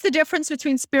difference? What's the difference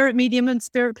between spirit medium and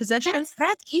spirit possession?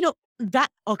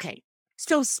 Okay.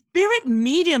 So spirit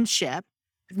mediumship,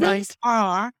 these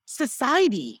are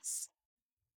societies,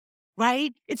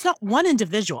 right? It's not one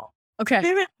individual. Okay.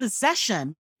 Spirit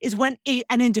possession is when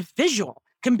an individual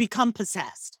can become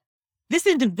possessed. This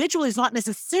individual is not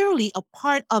necessarily a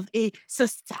part of a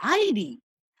society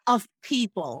of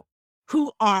people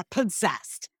who are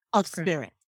possessed of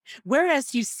spirit.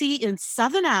 Whereas you see in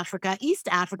Southern Africa, East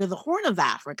Africa, the Horn of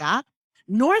Africa,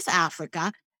 North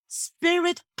Africa,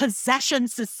 spirit possession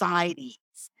societies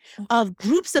of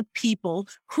groups of people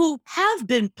who have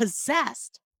been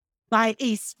possessed by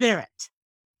a spirit.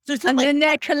 So and then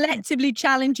they're collectively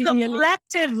challenging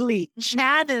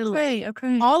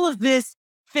all of this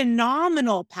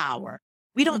phenomenal power.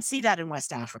 We don't see that in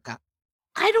West Africa.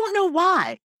 I don't know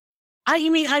why.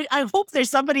 I hope there's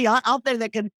somebody out there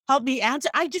that can help me answer.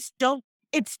 I just don't.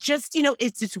 It's just,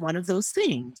 it's just one of those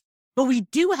things. But we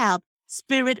do have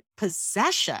spirit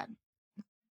possession.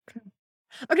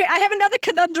 Okay, I have another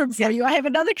conundrum for you. I have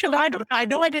another conundrum. I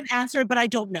know I didn't answer it, but I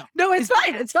don't know. No, it's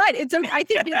fine. It's fine. It's okay. I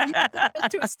think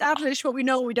to establish what we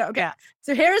know and we don't. Okay. Yeah.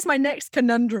 So here is my next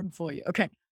conundrum for you. Okay.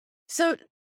 So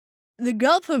the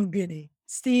Gulf of Guinea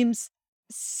seems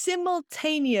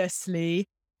simultaneously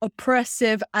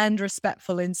oppressive and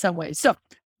respectful in some ways. So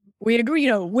we agree,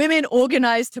 women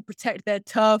organized to protect their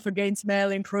turf against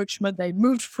male encroachment. They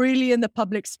moved freely in the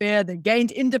public sphere. They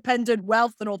gained independent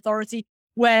wealth and authority.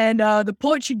 When the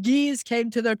Portuguese came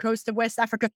to the coast of West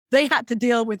Africa, they had to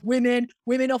deal with women.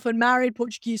 Women often married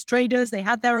Portuguese traders. They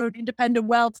had their own independent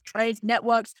wealth, trade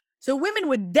networks. So women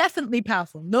were definitely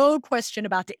powerful, no question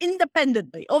about it,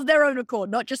 independently, of their own accord,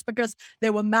 not just because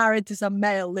they were married to some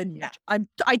male lineage.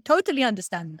 I totally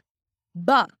understand that.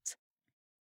 But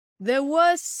there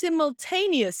was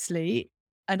simultaneously,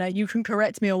 and you can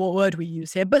correct me on what word we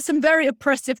use here, but some very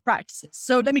oppressive practices.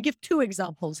 So let me give two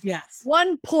examples. Yes.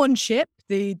 One, pawn ship,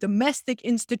 the domestic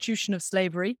institution of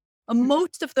slavery. And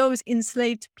most of those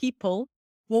enslaved people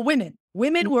were women.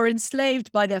 Women were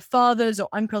enslaved by their fathers or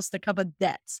uncles to cover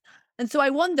debts. And so I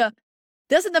wonder,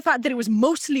 doesn't the fact that it was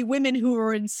mostly women who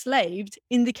were enslaved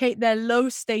indicate their low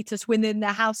status within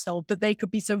their household, that they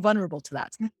could be so vulnerable to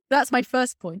that? That's my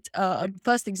first point,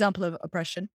 first example of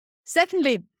oppression.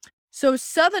 Secondly, so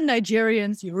Southern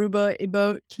Nigerians, Yoruba,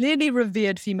 Igbo, clearly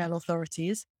revered female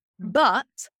authorities.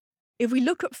 But if we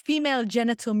look at female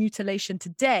genital mutilation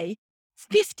today,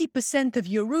 50% of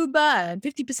Yoruba and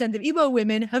 50% of Igbo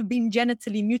women have been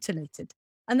genitally mutilated.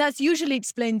 And that's usually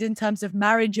explained in terms of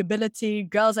marriageability.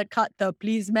 Girls are cut to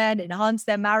please men, enhance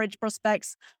their marriage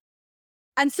prospects.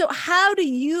 And so how do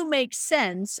you make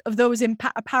sense of those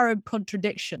apparent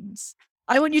contradictions?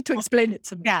 I want you to explain it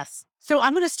to me. Yes. So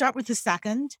I'm going to start with the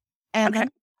second. And I'm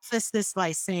this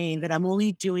by saying that I'm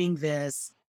only doing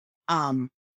this.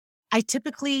 I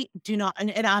typically do not,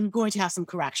 and I'm going to have some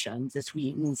corrections as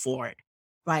we move forward,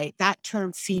 right? That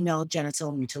term female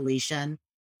genital mutilation,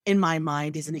 in my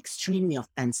mind, is an extremely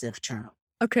offensive term.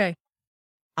 Okay.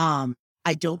 I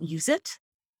don't use it.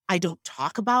 I don't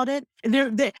talk about it. And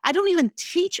I don't even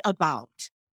teach about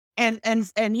And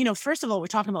first of all, we're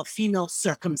talking about female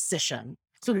circumcision.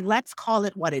 So let's call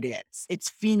it what it is. It's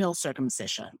female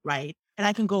circumcision, right? And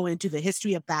I can go into the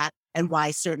history of that and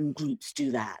why certain groups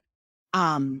do that.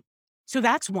 So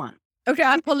that's one. Okay,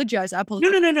 I apologize.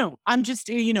 No. I'm just,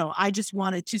 I just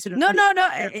wanted to sort of. No.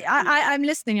 I'm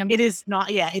listening. It is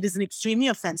not, it is an extremely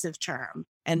offensive term.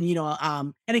 And,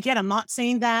 and again, I'm not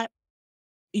saying that,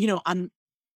 I'm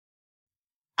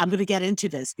going to get into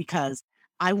this because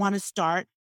I want to start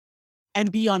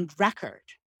and be on record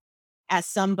as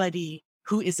somebody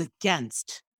who is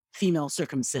against female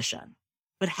circumcision.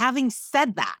 But having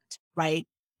said that, right,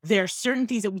 there are certain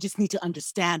things that we just need to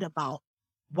understand about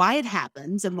why it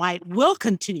happens and why it will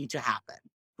continue to happen,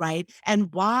 right?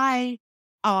 And why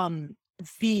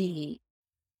the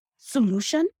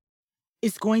solution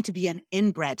is going to be an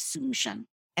inbred solution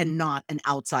and not an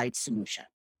outside solution,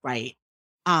 right?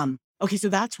 Okay, so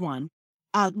that's one.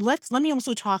 Let me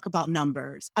also talk about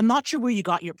numbers. I'm not sure where you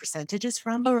got your percentages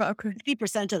from. Oh, okay.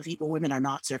 50% of Igbo women are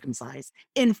not circumcised.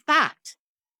 In fact,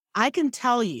 I can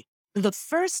tell you the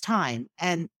first time,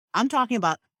 and I'm talking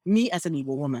about me as an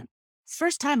Igbo woman,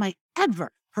 first time I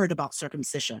ever heard about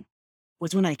circumcision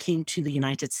was when I came to the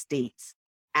United States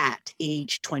at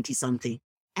age 20 something.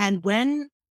 And when,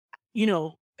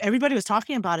 everybody was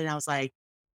talking about it, and I was like,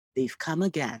 they've come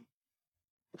again.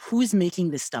 Who's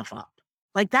making this stuff up?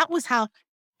 Like that was how,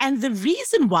 and the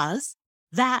reason was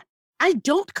that I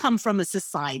don't come from a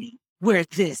society where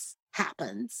this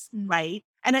happens, right?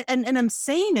 And I'm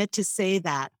saying it to say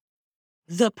that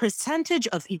the percentage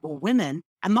of Igbo women,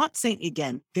 I'm not saying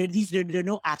again, there are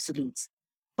no absolutes,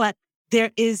 but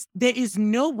there is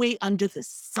no way under the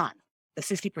sun that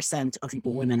 50% of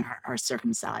Igbo women are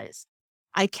circumcised.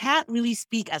 I can't really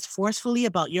speak as forcefully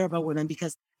about Yoruba women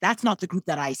because that's not the group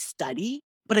that I study,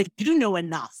 but I do know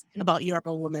enough about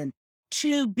Yoruba women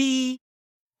to be,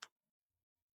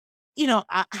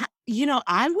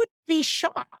 I would be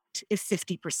shocked if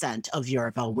 50% of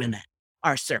Yoruba women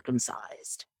are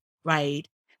circumcised, right?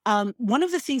 One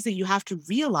of the things that you have to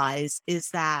realize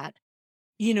is that,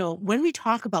 when we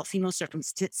talk about female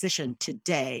circumcision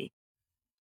today,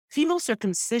 female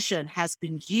circumcision has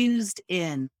been used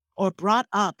in or brought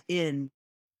up in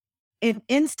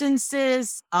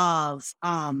instances of,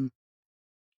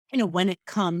 when it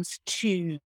comes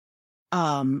to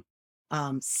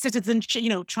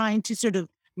citizenship, trying to sort of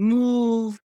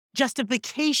move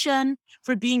justification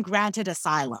for being granted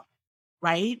asylum,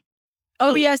 right?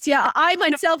 Oh, yes. Yeah. I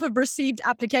myself have received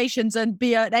applications and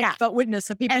be an expert witness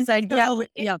of people saying,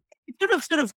 It's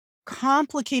sort of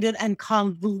complicated and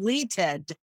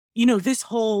convoluted, this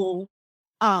whole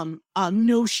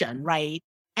notion, right?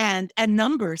 And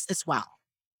numbers as well.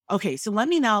 Okay, so let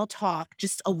me now talk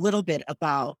just a little bit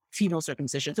about female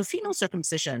circumcision. So female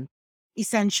circumcision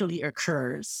essentially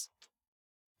occurs,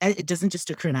 and it doesn't just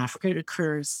occur in Africa, it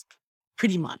occurs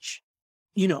pretty much,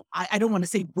 I don't want to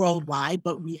say worldwide,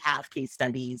 but we have case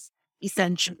studies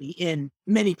essentially in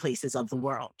many places of the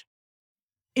world.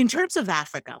 In terms of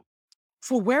Africa,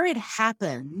 for where it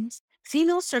happens,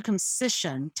 female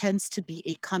circumcision tends to be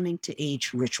a coming to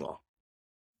age ritual,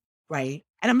 right?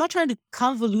 And I'm not trying to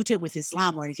convolute it with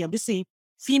Islam or anything. I'm just saying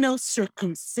female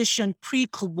circumcision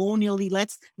pre-colonially,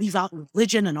 let's leave out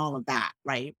religion and all of that,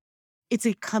 right? It's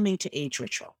a coming to age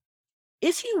ritual.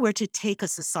 If you were to take a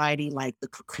society like the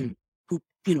Kikuyu,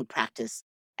 who, practice,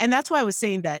 and that's why I was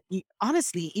saying that,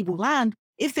 honestly, Igbo land,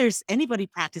 if there's anybody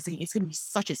practicing, it's going to be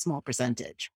such a small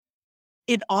percentage.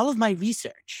 In all of my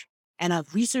research, and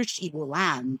I've researched Igbo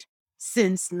land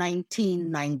since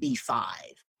 1995,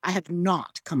 I have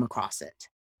not come across it,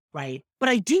 right? But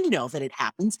I do know that it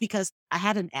happens because I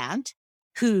had an aunt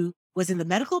who was in the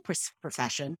medical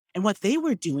profession, and what they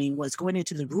were doing was going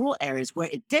into the rural areas where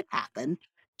it did happen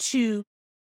to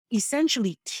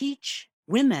essentially teach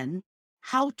women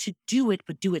how to do it,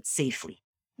 but do it safely.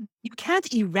 You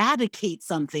can't eradicate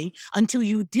something until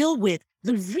you deal with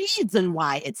the reason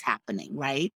why it's happening,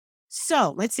 right?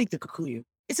 So let's take the Kikuyu.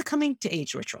 It's a coming to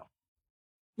age ritual.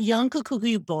 Young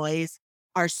Kikuyu boys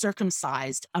are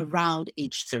circumcised around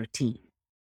age 13,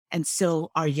 and so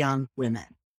are young women.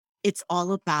 It's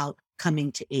all about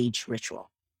coming to age ritual.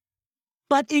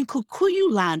 But in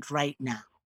Kikuyu land right now,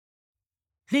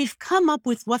 they've come up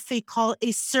with what they call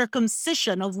a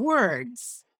circumcision of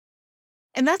words.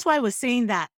 And that's why I was saying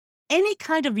that any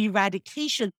kind of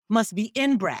eradication must be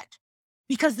inbred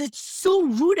because it's so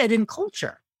rooted in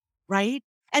culture, right?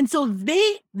 And so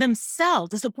they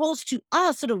themselves, as opposed to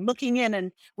us sort of looking in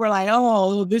and we're like,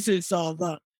 oh, this is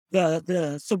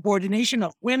the subordination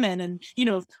of women and,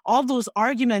 all those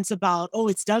arguments about, oh,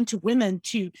 it's done to women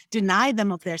to deny them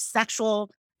of their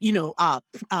sexual,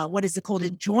 what is it called,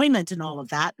 enjoyment and all of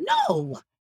that. No,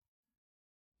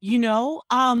 you know,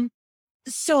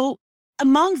 so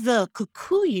among the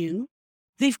Kikuyu,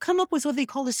 they've come up with what they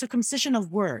call a circumcision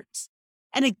of words.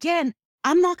 And again,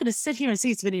 I'm not going to sit here and say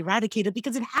it's been eradicated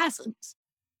because it hasn't.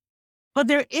 But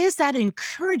there is that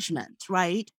encouragement,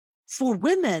 right, for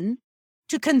women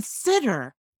to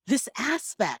consider this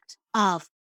aspect of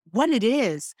what it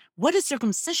is. What is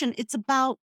circumcision? It's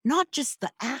about not just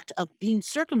the act of being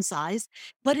circumcised,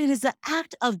 but it is the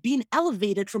act of being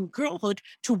elevated from girlhood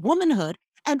to womanhood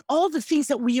and all the things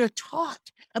that we are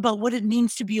taught about what it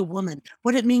means to be a woman,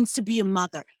 what it means to be a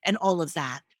mother, and all of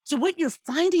that. So what you're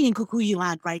finding in Kikuyu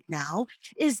land right now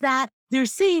is that they're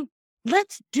saying,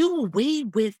 let's do away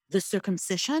with the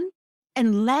circumcision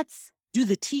and let's do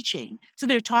the teaching. So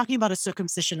they're talking about a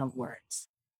circumcision of words,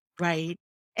 right?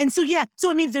 And so, yeah,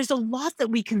 so I mean, there's a lot that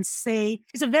we can say.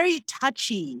 It's a very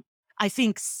touchy, I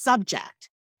think, subject.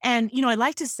 And, I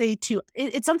like to say too,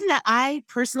 it's something that I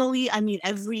personally, I mean,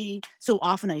 every so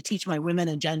often I teach my women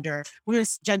and gender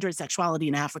and sexuality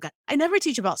in Africa. I never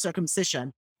teach about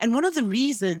circumcision. And one of the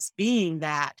reasons being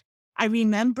that I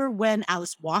remember when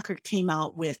Alice Walker came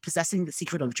out with Possessing the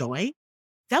Secret of Joy,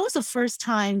 that was the first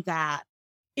time that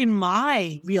in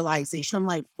my realization, I'm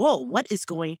like, whoa, what is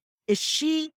did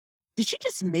she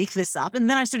just make this up? And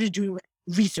then I started doing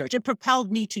research. It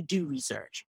propelled me to do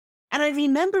research. And I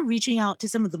remember reaching out to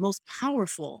some of the most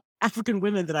powerful African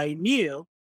women that I knew.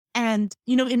 And,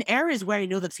 in areas where I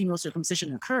know that female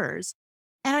circumcision occurs.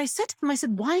 And I said to them, I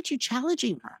said, why aren't you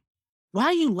challenging her? Why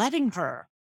are you letting her,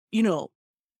 what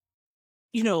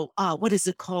is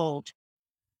it called?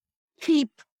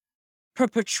 Keep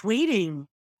perpetuating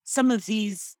some of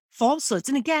these falsehoods.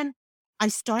 And again, I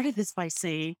started this by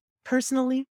saying,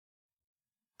 personally,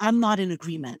 I'm not in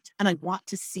agreement and I want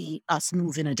to see us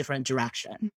move in a different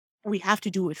direction. We have to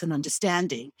do it with an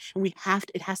understanding, and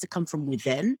it has to come from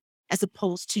within, as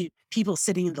opposed to people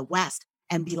sitting in the West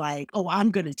and be like, oh,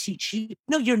 I'm going to teach you.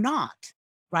 No, you're not,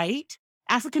 right?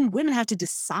 African women have to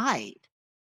decide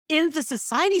in the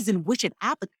societies in which it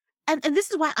happens. And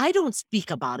this is why I don't speak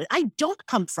about it. I don't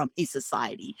come from a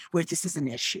society where this is an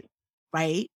issue,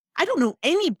 right? I don't know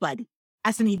anybody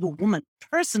as an Igbo woman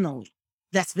personally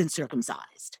that's been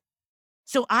circumcised.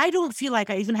 So I don't feel like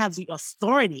I even have the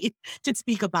authority to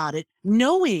speak about it,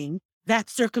 knowing that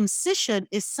circumcision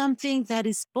is something that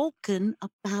is spoken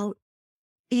about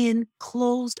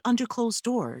under closed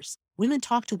doors. Women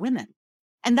talk to women.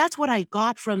 And that's what I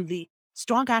got from the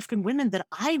strong African women that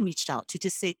I reached out to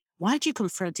say, why aren't you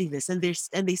confronting this? And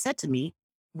they said to me,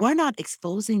 we're not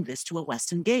exposing this to a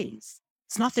Western gaze.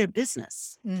 It's not their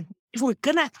business. If we're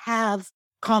going to have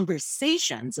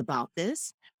conversations about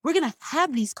this, we're going to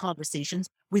have these conversations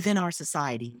within our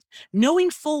society, knowing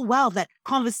full well that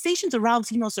conversations around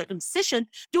female circumcision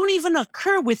don't even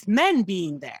occur with men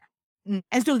being there.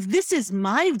 And so this is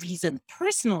my reason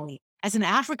personally, as an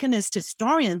Africanist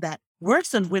historian that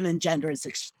works on women, gender, and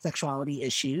sexuality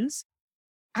issues.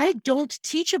 I don't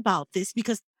teach about this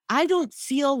because I don't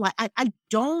feel like I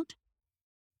don't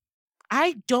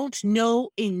know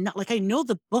enough. Like, I know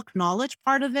the book knowledge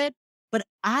part of it, but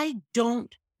I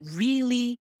don't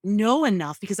really know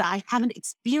enough because I haven't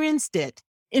experienced it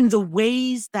in the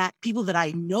ways that people that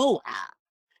I know have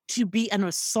to be an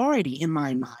authority in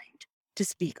my mind to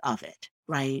speak of it,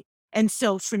 right? And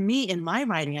so for me, in my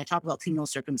writing, I talk about female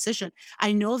circumcision.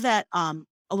 I know that a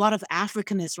lot of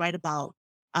Africanists write about,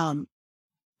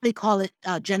 they call it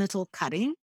genital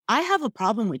cutting. I have a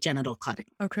problem with genital cutting,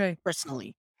 Okay.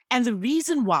 personally. And the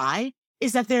reason why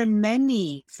is that there are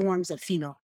many forms of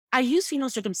female. I use female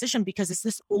circumcision because it's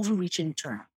this overreaching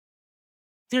term.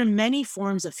 There are many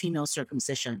forms of female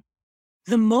circumcision.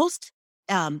 The most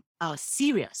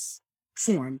serious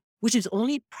form, which is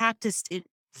only practiced in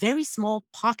very small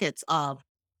pockets of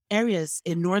areas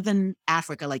in northern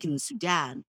Africa, like in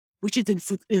Sudan, which is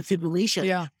infibulation,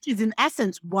 which is in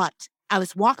essence what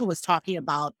Alice Walker was talking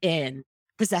about in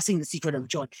Possessing the Secret of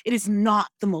Joy. It is not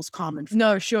the most common form.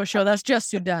 No, sure. That's just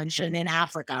Sudan. In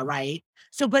Africa, right?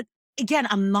 So, but again,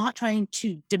 I'm not trying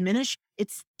to diminish.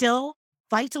 It's still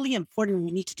vitally important, and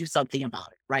we need to do something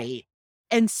about it, right?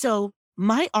 And so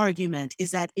my argument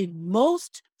is that in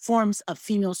most forms of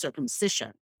female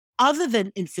circumcision, other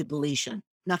than infibulation,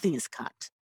 nothing is cut.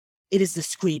 It is the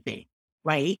scraping,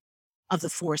 right, of the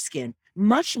foreskin,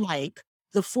 much like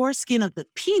the foreskin of the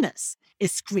penis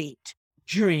is scraped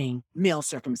during male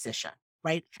circumcision,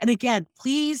 right? And again,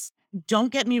 please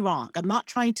don't get me wrong. I'm not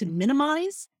trying to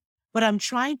minimize, but I'm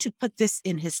trying to put this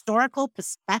in historical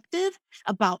perspective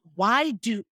about what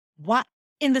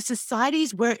in the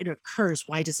societies where it occurs,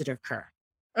 why does it occur?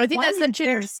 I think Why that's is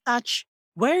there such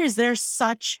why is it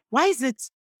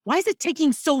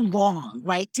taking so long,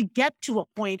 right, to get to a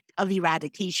point of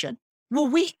eradication? Will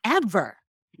we ever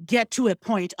get to a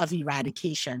point of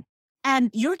eradication?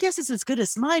 And your guess is as good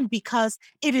as mine, because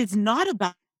it is not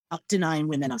about denying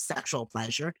women of sexual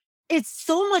pleasure. It's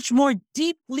so much more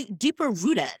deeper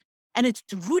rooted, and it's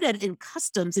rooted in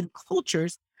customs and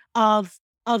cultures of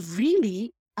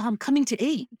really coming to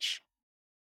age,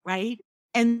 right?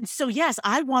 And so, yes,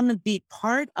 I want to be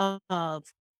part of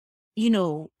you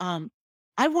know,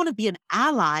 I want to be an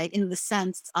ally in the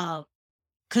sense of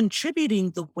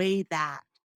contributing the way that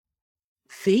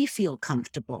they feel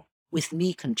comfortable with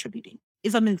me contributing.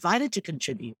 If I'm invited to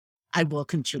contribute, I will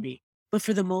contribute. But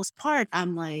for the most part,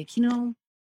 I'm like,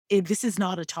 this is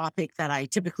not a topic that I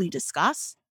typically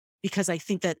discuss, because I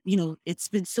think that, it's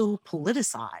been so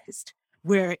politicized,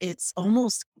 where it's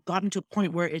almost gotten to a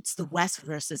point where it's the West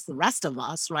versus the rest of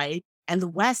us, right? And the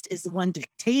West is the one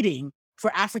dictating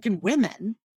for African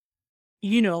women,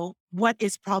 what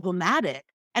is problematic.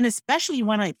 And especially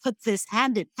when I put this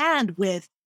hand in hand with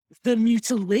the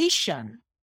mutilation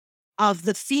of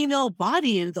the female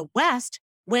body in the West,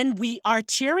 when we are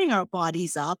tearing our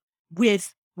bodies up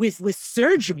with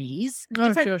surgeries,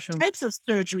 different types of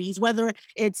surgeries, whether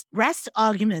it's breast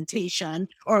augmentation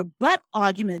or butt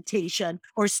augmentation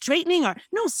or straightening, or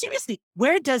no, seriously,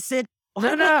 where does it?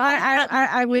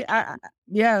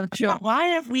 Yeah, sure.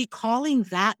 Why are we calling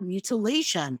that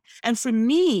mutilation? And for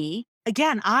me,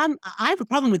 again, I have a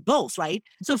problem with both, right?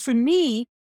 So for me,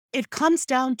 it comes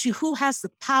down to who has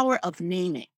the power of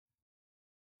naming,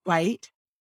 right?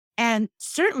 And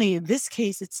certainly in this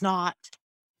case, it's not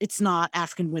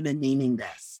African women naming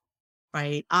this,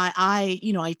 right? I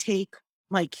take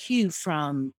my cue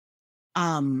from,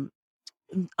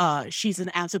 she's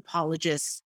an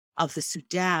anthropologist of the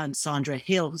Sudan, Sandra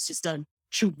Hill, who's just done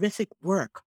terrific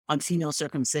work on female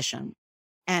circumcision,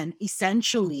 and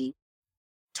essentially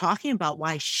talking about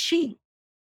why she,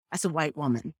 as a white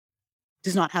woman,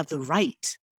 does not have the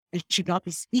right and should not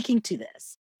be speaking to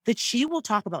this. That she will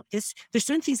talk about this. There's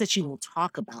certain things that she will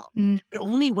talk about, but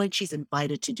only when she's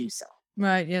invited to do so.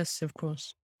 Right. Yes, of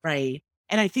course. Right.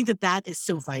 And I think that is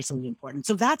so vitally important.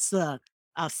 So that's the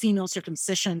female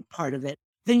circumcision part of it.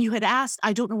 Then you had asked,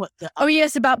 I don't know what the... Oh,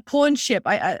 yes, about pawnship.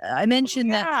 I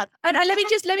mentioned that. And let me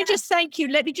just thank you.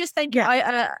 Let me just thank you.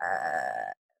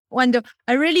 Wanda,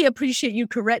 I really appreciate you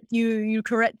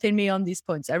correcting me on these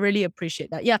points. I really appreciate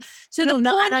that. Yeah. So the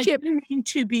pawnship, I didn't mean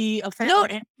to be offended or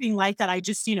anything like that. I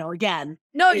just, again.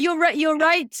 No, you're right. You're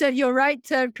right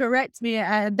to correct me.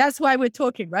 And that's why we're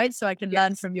talking, right? So I can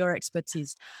learn from your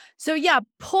expertise. So yeah,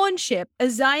 pawnship,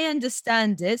 as I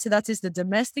understand it, so that is the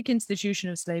domestic institution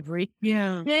of slavery.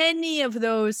 Yeah. Many of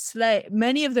those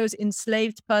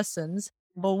enslaved persons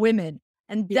were women.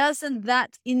 And doesn't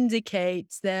that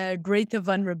indicate their greater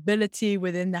vulnerability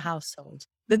within the household?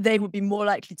 That they would be more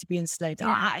likely to be enslaved?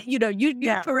 You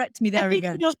correct me there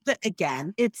again.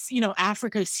 Again, it's,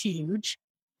 Africa is huge.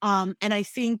 And I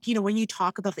think, when you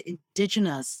talk about the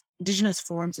indigenous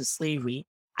forms of slavery,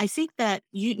 I think that,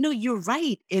 you're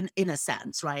right in a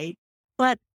sense, right?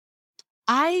 But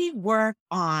I work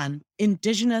on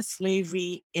indigenous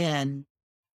slavery in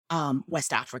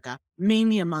West Africa,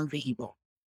 mainly among the Igbo.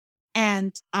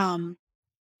 And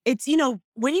it's,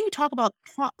 when you talk about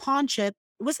pawnship,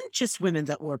 it wasn't just women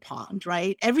that were pawned,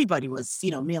 right? Everybody was,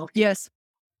 male. Yes.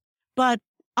 But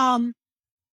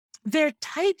there are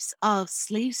types of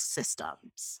slave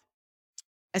systems,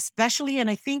 especially, and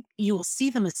I think you will see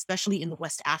them especially in the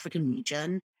West African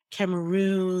region,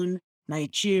 Cameroon,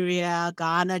 Nigeria,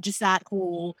 Ghana, just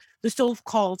the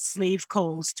so-called slave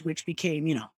coast, which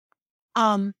became,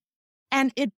 and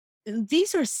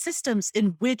these are systems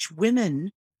in which women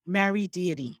marry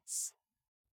deities,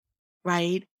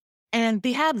 right? And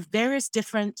they have various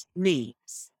different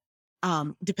names,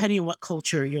 depending on what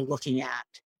culture you're looking at.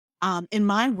 In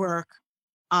my work,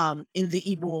 in the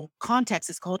Igbo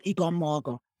context, it's called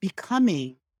Igbomogo,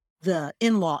 becoming the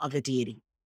in-law of a deity.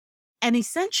 And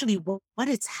essentially what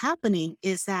is happening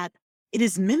is that it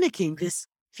is mimicking this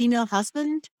female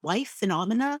husband-wife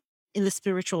phenomena in the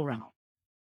spiritual realm.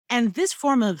 And this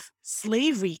form of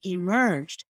slavery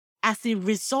emerged as a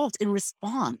result in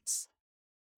response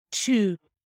to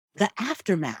the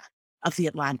aftermath of the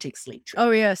Atlantic slave trade.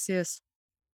 Oh, yes, yes.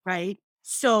 Right?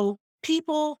 So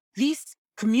these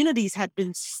communities had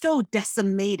been so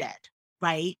decimated,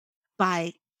 right,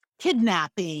 by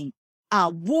kidnapping,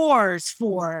 wars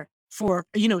to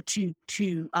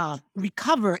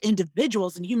recover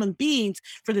individuals and human beings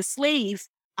for the slave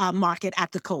market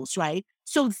at the coast, right?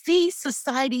 So these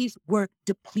societies were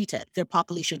depleted. Their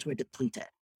populations were depleted.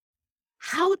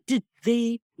 How did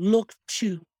they look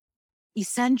to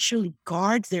essentially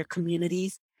guard their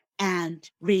communities and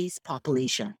raise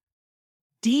population.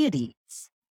 Deities,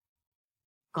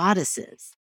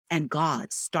 goddesses, and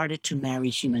gods started to marry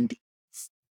human beings.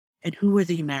 And who were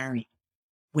they marrying?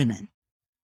 Women.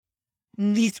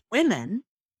 These women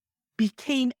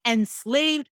became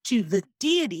enslaved to the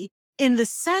deity in the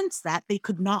sense that they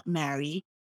could not marry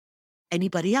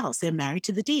anybody else. They're married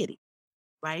to the deity,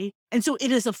 right? And so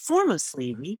it is a form of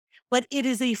slavery, but it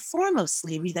is a form of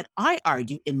slavery that I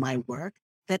argue in my work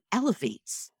that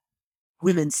elevates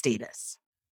women's status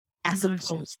as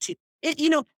opposed to it.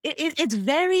 It's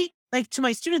very, like, to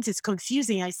my students, it's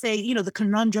confusing. I say, the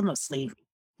conundrum of slavery.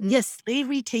 Yes,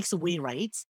 slavery takes away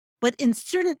rights, but in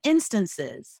certain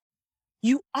instances,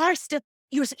 you are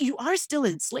still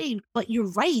enslaved, but your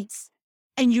rights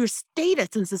and your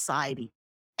status in society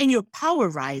and your power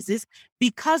rises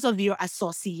because of your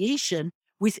association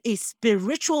with a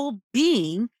spiritual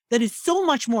being that is so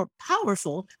much more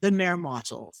powerful than mere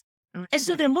mortals. And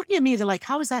so they're looking at me, they're like,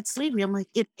 how is that slavery? I'm like,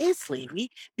 it is slavery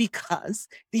because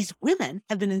these women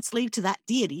have been enslaved to that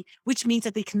deity, which means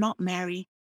that they cannot marry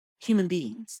human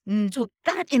beings. So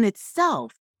that in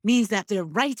itself means that their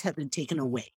rights have been taken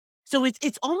away. So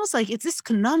it's almost like it's this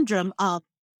conundrum of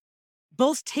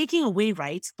both taking away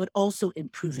rights, but also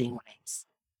improving rights.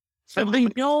 So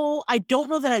I don't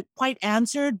know that I quite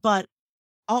answered, but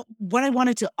what I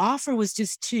wanted to offer was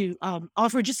just to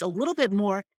offer just a little bit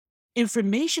more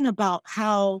information about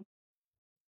how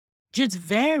just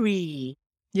very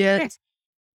and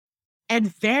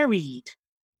varied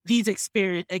these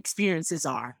experiences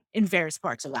are in various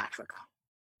parts of Africa.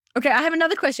 Okay, I have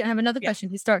another question.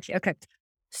 Historically. Okay.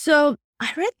 So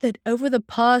I read that over the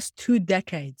past 2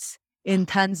 decades in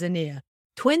Tanzania,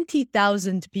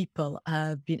 20,000 people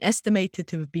have been estimated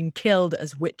to have been killed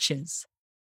as witches.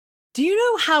 Do you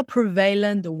know how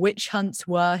prevalent the witch hunts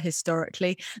were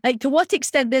historically? Like, to what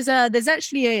extent? There's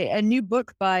actually a new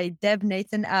book by Dev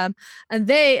Nathan, and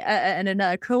they and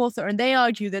a co-author, and they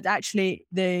argue that actually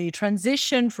the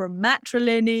transition from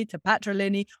matrilineal to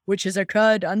patrilineal, which has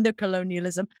occurred under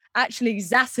colonialism, actually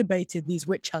exacerbated these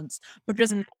witch hunts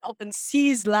because they often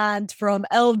seized land from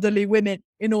elderly women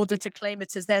in order to claim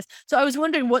it as theirs. So I was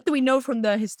wondering, what do we know from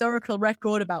the historical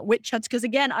record about witch hunts? Because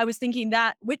again, I was thinking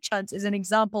that witch hunts is an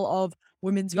example of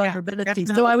women's vulnerability.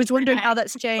 So I was wondering how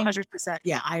that's changed. 100%.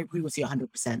 Yeah, I agree with you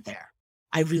 100% there.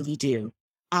 I really do.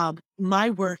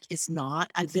 My work is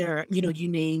not there. You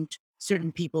named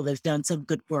certain people that have done some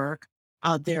good work.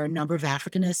 There are a number of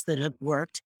Africanists that have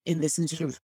worked in this and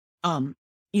sort of,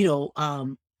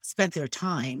 spent their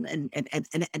time and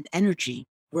energy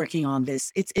working on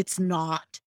this. It's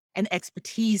not an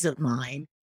expertise of mine.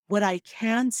 What I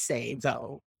can say,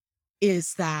 though,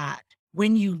 is that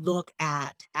when you look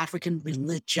at African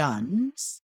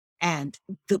religions and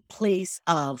the place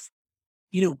of,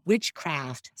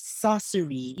 witchcraft,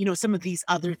 sorcery, some of these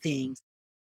other things,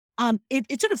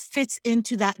 it sort of fits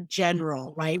into that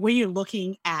general, right? When you're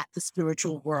looking at the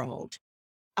spiritual world,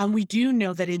 we do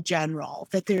know that in general,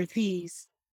 that there are these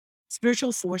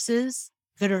spiritual forces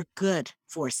that are good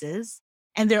forces,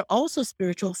 and there are also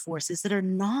spiritual forces that are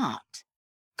not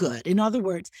good. In other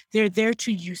words, they're there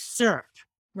to usurp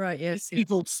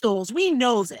people's souls. We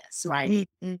know this, right?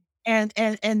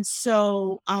 And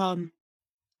so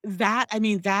that's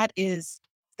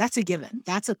a given.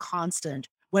 That's a constant,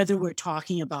 whether we're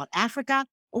talking about Africa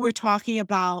or we're talking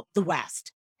about the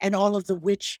West and all of the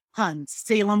witch hunts,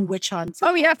 Salem witch hunts.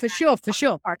 Oh yeah, for sure.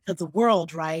 Part of the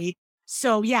world, right?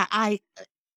 So yeah, I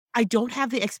don't have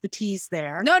the expertise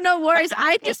there. No worries.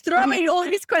 I just throw in all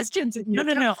these questions.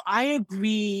 No. I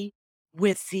agree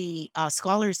with the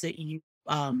scholars that you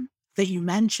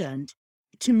mentioned.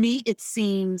 To me, it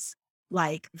seems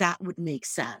like that would make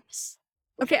sense.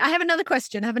 Okay, I have another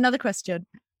question.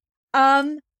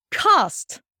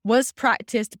 Caste was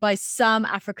practiced by some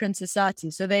African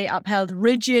societies. So they upheld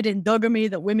rigid endogamy,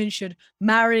 that women should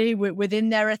marry within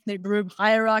their ethnic group,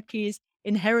 hierarchies,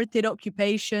 inherited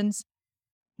occupations.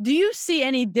 Do you see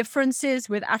any differences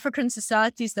with African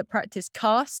societies that practice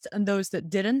caste and those that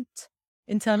didn't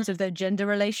in terms of their gender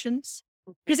relations?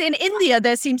 Because in India,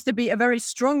 there seems to be a very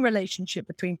strong relationship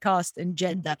between caste and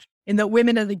gender, in that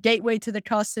women are the gateway to the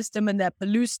caste system and they're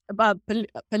policed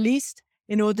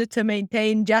in order to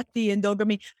maintain jati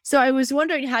endogamy. So I was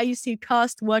wondering how you see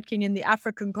caste working in the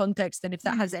African context and if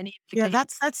that has any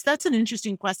implications. Yeah, that's an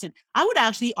interesting question. I would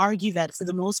actually argue that for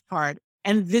the most part,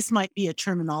 and this might be a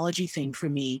terminology thing for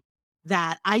me,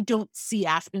 that I don't see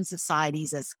African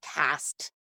societies as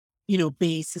caste,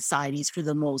 based societies for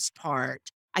the most part.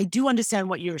 I do understand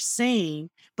what you're saying,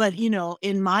 but,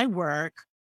 in my work,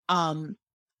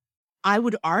 I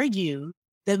would argue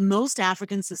that most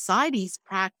African societies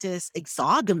practice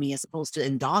exogamy as opposed to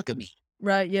endogamy.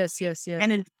 Right. Yes. Yes. Yes.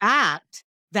 And in fact,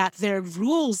 that there are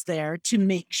rules there to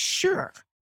make sure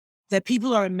that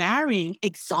people are marrying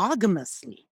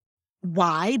exogamously.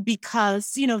 Why?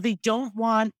 Because, they don't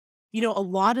want, a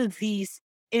lot of these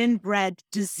inbred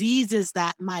diseases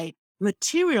that might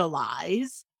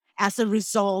materialize as a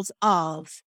result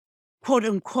of quote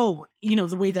unquote,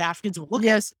 the way that Africans will look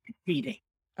Yes. at breeding.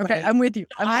 Okay. Right? I'm with you.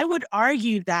 I would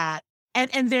argue that,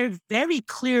 and there are very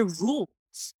clear rules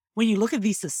when you look at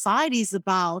these societies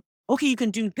about, okay, you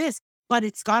can do this, but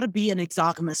it's got to be an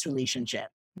exogamous relationship.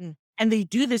 Mm. And they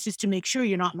do this just to make sure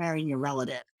you're not marrying your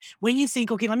relative. When you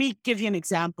think, okay, let me give you an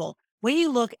example. When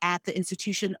you look at the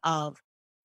institution of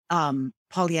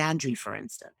polyandry, for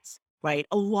instance, right?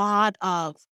 A lot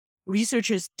of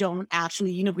researchers don't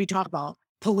actually, we talk about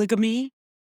polygamy,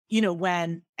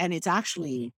 and it's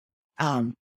actually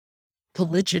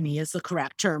polygyny is the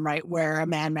correct term, right? Where a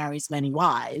man marries many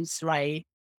wives, right?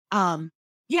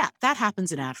 Yeah, that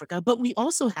happens in Africa, but we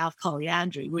also have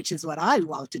polyandry, which is what I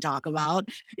love to talk about,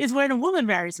 is when a woman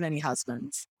marries many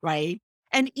husbands, right?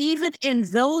 And even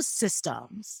in those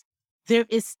systems, there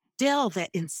is still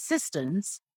that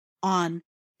insistence on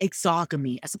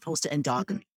exogamy as opposed to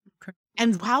endogamy. Okay.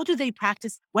 And how do they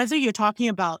practice, whether you're talking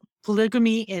about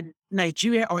polygamy in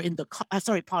Nigeria or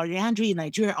polyandry in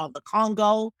Nigeria or the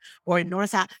Congo or in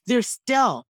North Africa, they're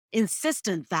still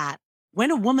insistent that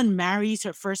when a woman marries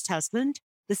her first husband,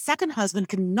 the second husband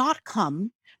cannot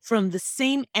come from the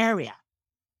same area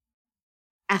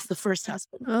as the first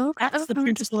husband. Okay. That's the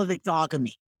principle of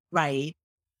exogamy, right?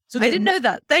 So I didn't know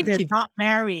that. Thank they're you. not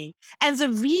marrying. And the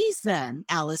reason,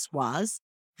 Alice, was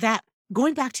that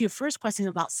going back to your first question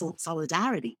about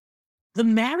solidarity, the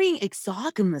marrying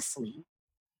exogamously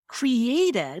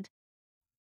created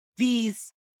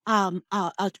these,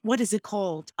 what is it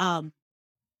called?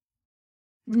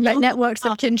 Like networks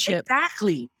of kinship.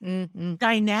 Exactly. Mm-hmm.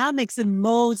 Dynamics and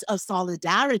modes of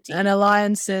solidarity. And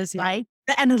alliances. Yeah. Right?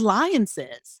 And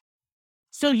alliances.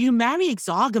 So you marry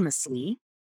exogamously.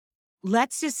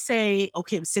 Let's just say,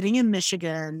 okay, I'm sitting in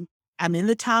Michigan. I'm in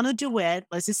the town of DeWitt.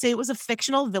 Let's just say it was a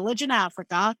fictional village in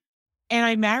Africa. And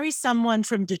I marry someone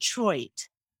from Detroit,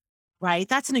 right?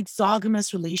 That's an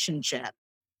exogamous relationship.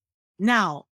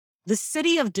 Now, the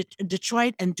city of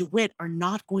Detroit and DeWitt are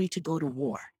not going to go to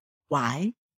war.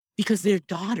 Why? Because their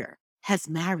daughter has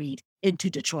married into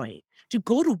Detroit. To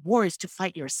go to war is to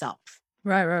fight yourself.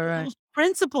 Right. Those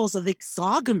principles of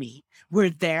exogamy were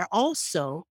there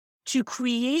also to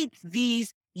create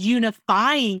these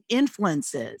unifying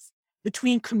influences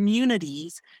between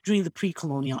communities during the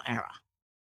pre-colonial era.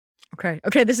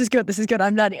 Okay. This is good.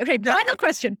 I'm learning. Okay. Final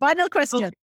question.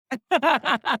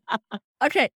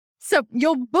 Okay. So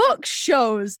your book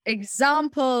shows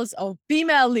examples of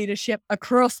female leadership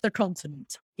across the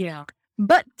continent. Yeah.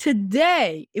 But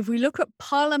today, if we look at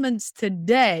parliaments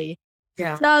today,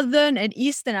 Southern and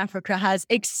Eastern Africa has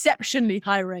exceptionally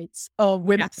high rates of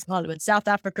women in parliament. South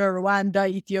Africa, Rwanda,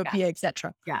 Ethiopia,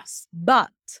 etc. Yes. But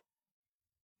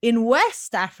in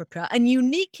West Africa, and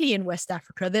uniquely in West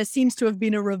Africa, there seems to have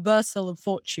been a reversal of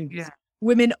fortunes. Yeah.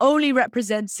 Women only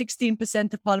represent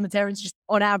 16% of parliamentarians just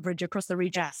on average across the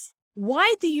region. Yes.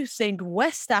 Why do you think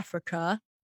West Africa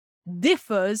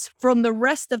differs from the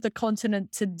rest of the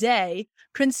continent today,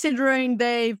 considering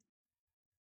they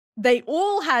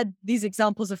all had these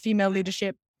examples of female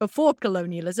leadership before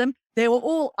colonialism? They were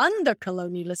all under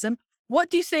colonialism. What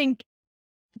do you think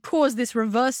caused this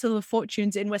reversal of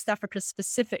fortunes in West Africa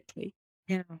specifically?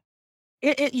 Yeah.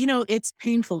 It's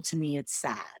painful to me. It's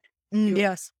sad.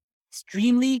 Yes.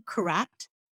 Extremely correct.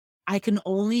 I can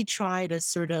only try to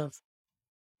sort of,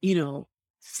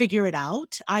 figure it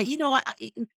out.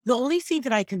 The only thing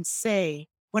that I can say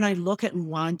when I look at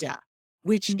Rwanda,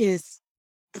 which is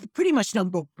pretty much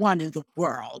number one in the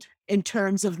world in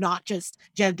terms of not just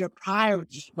gender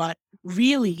priority, but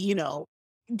really,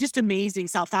 just amazing.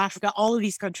 South Africa, all of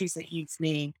these countries that you've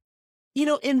named.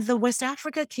 In the West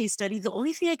Africa case study, the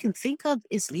only thing I can think of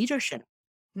is leadership,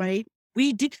 right?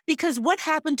 We did, because what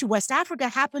happened to West Africa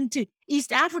happened to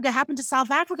East Africa, happened to South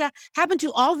Africa, happened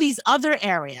to all these other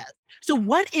areas. So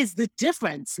what is the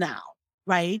difference now,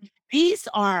 right? These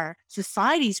are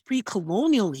societies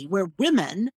pre-colonially where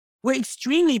women were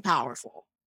extremely powerful.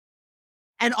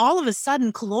 And all of a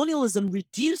sudden, colonialism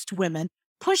reduced women,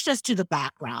 pushed us to the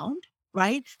background,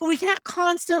 right? But we can't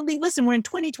constantly, listen, we're in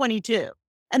 2022.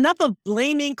 Enough of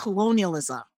blaming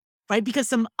colonialism, right? Because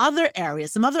some other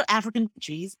areas, some other African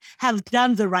countries have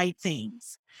done the right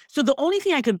things. So the only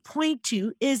thing I can point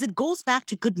to is it goes back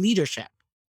to good leadership.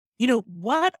 Who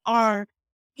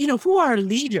are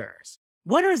leaders?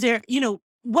 What are their,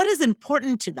 what is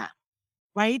important to them,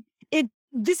 right?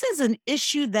 This is an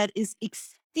issue that is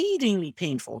exceedingly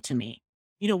painful to me.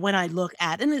 When I look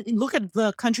at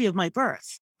the country of my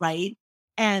birth, right?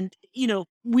 And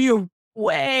we're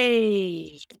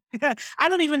way. I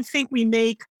don't even think we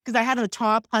make, because I had a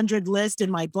top 100 list in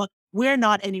my book. We're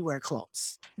not anywhere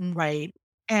close, right?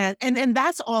 And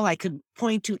that's all I could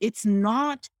point to. It's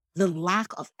not the lack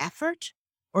of effort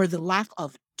or the lack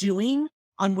of doing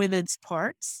on women's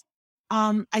parts.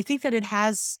 I think that it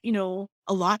has,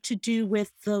 a lot to do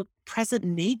with the present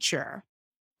nature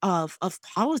of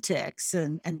politics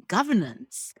and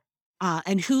governance,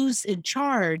 and who's in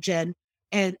charge, and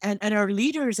our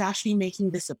leaders actually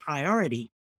making this a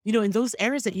priority. In those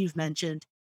areas that you've mentioned,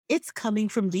 it's coming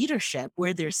from leadership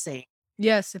where they're saying,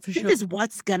 yes, for this sure. is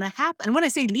what's going to happen. And when I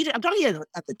say leader, I'm talking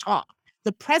at the top.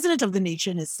 The president of the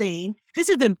nation is saying, this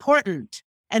is important.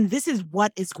 And this is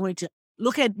what is going to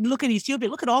look at Ethiopia.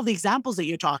 Look at all the examples that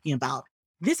you're talking about.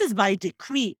 This is by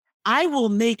decree. I will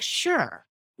make sure,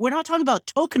 we're not talking about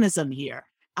tokenism here.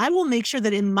 I will make sure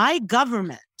that in my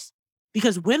government,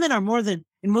 because women are more than,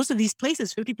 in most of these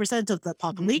places, 50% of the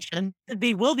population,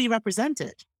 they will be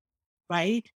represented,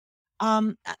 right?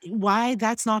 Why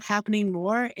that's not happening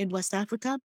more in West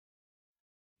Africa?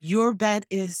 Your guess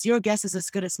is as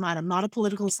good as mine. I'm not a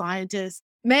political scientist.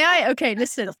 May I? Okay,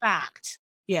 listen. The fact.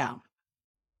 Yeah.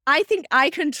 I think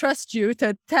I can trust you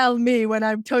to tell me when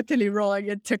I'm totally wrong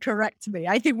and to correct me.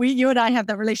 I think you and I have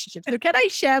that relationship. So can I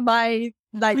share my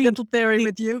little theory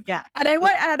with you? Yeah. And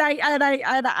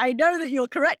I know that you'll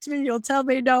correct me. You'll tell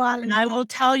me no, Alan. And I will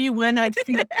tell you when I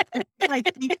think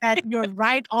that you're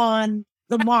right on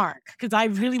the mark, because I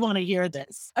really want to hear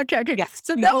this. Okay. Yes.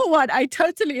 So number one, I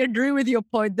totally agree with your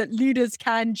point that leaders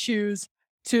can choose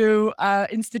to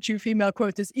institute female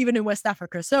quotas, even in West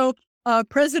Africa. So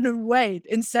President Wade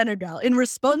in Senegal, in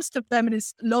response to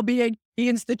feminist lobbying, he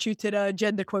instituted a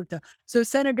gender quota. So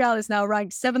Senegal is now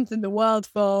ranked 7th in the world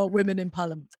for women in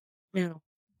parliament. Yeah.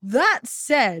 That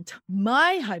said,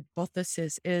 my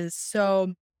hypothesis is,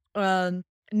 so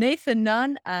Nathan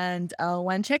Nunn and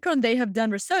Wanchekon, they have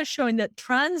done research showing that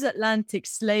transatlantic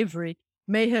slavery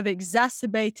may have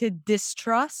exacerbated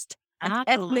distrust and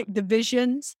ethnic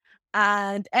divisions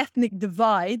and ethnic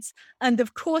divides. And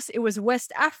of course, it was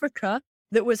West Africa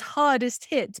that was hardest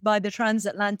hit by the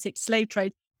transatlantic slave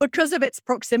trade because of its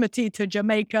proximity to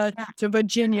Jamaica, to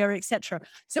Virginia, etc.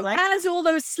 So as all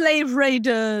those slave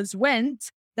raiders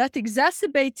went, that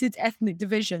exacerbated ethnic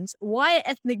divisions. Why are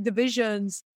ethnic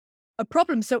divisions a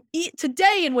problem? So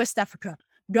today in West Africa,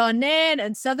 Ghanaian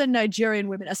and Southern Nigerian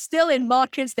women are still in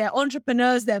markets. They're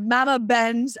entrepreneurs. They're mama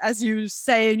bens, as you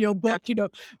say in your book.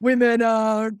 Women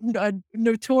are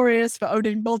notorious for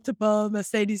owning multiple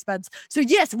Mercedes-Benz. So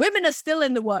yes, women are still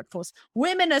in the workforce.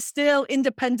 Women are still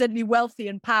independently wealthy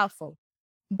and powerful.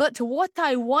 But what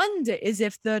I wonder is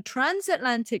if the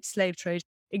transatlantic slave trade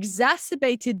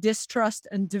exacerbated distrust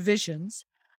and divisions,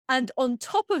 and on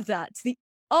top of that, the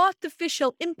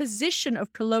artificial imposition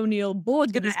of colonial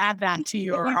borders. I'm going to add that to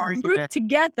your argument. Group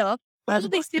together all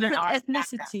these different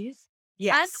ethnicities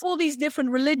and all these different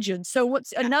religions. So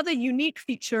what's another unique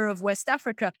feature of West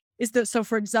Africa is that, so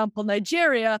for example,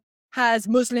 Nigeria has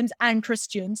Muslims and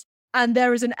Christians, and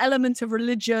there is an element of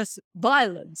religious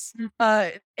violence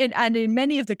in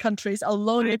many of the countries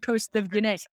along the coast of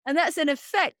Guinea. And that's an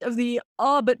effect of the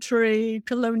arbitrary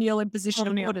colonial imposition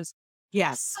of borders.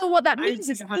 Yes. So what that means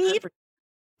is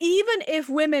even if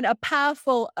women are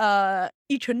powerful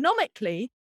economically,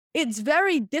 it's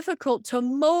very difficult to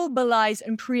mobilize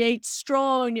and create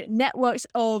strong networks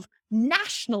of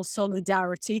national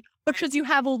solidarity because you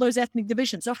have all those ethnic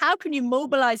divisions. So how can you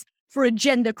mobilize for a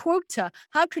gender quota?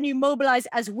 How can you mobilize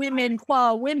as women,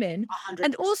 qua women? 100%.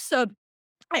 And also,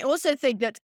 I also think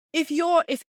that if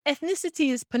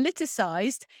ethnicity is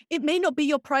politicized, it may not be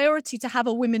your priority to have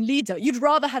a women leader. You'd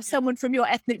rather have someone from your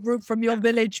ethnic group, from your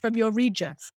village, from your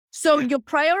region. So your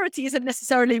priority isn't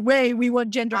necessarily where we want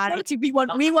gender equality. We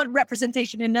want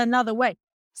representation in another way.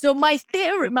 So my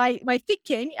theory, my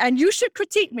thinking, and you should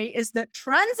critique me, is that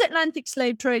transatlantic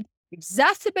slave trade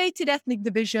exacerbated ethnic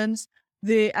divisions,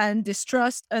 and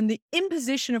distrust, and the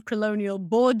imposition of colonial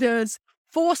borders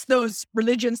force those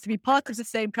religions to be part of the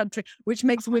same country, which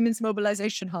makes women's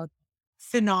mobilization hard.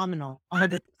 Phenomenal.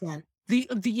 100%.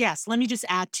 Yes, let me just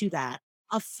add to that.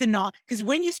 Because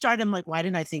when you start, I'm like, why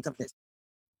didn't I think of this?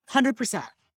 100%.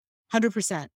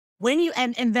 100%. When you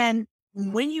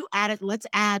add it, let's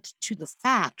add to the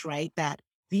fact, right, that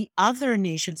the other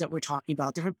nations that we're talking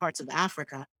about, different parts of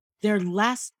Africa, they have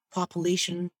less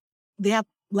population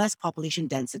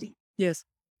density. Yes.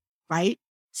 Right?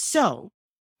 So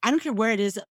I don't care where it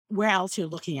is, where else you're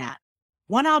looking at.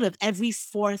 1 out of every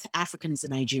 4th African is a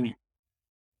Nigerian,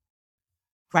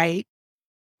 right?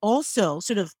 Also,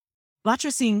 sort of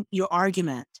buttressing your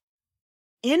argument,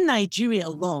 in Nigeria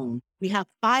alone, we have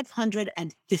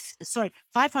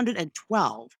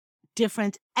 512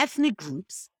 different ethnic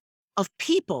groups of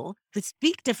people that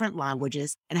speak different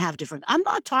languages and have different. I'm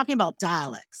not talking about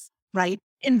dialects, right?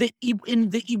 In the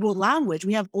Igbo language,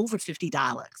 we have over 50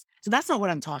 dialects. So that's not what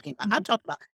I'm talking about. I'm talking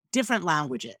about different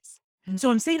languages.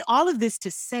 So I'm saying all of this to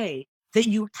say that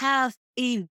you have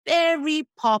a very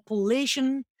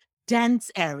population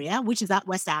dense area, which is that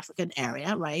West African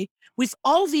area, right? With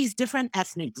all these different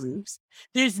ethnic groups,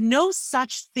 there's no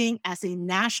such thing as a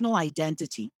national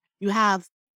identity. You have,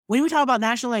 when we talk about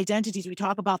national identities, we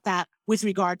talk about that with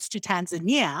regards to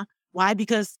Tanzania. Why?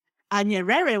 Because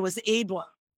Nyerere was able,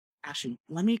 actually,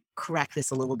 let me correct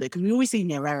this a little bit, because we always say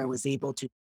Nyerere was able to.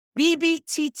 Bibi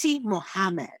Titi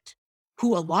Mohammed,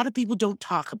 who a lot of people don't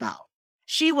talk about,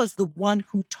 she was the one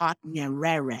who taught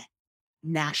Nyerere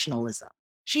nationalism.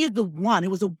 She is the one, it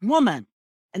was a woman,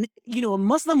 and a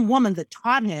Muslim woman that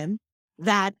taught him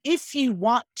that if you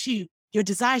want to, your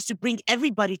desire is to bring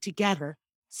everybody together,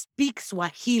 speak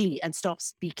Swahili and stop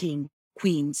speaking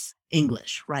Queen's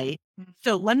English, right?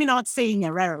 So let me not say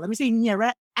Nyerere, let me say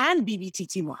Nyerere and Bibi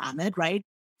Titi Mohammed, right?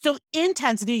 So in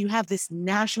Tanzania, you have this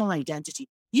national identity.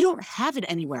 You don't have it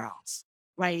anywhere else,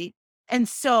 right? And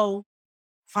so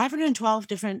 512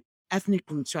 different ethnic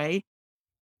groups, right?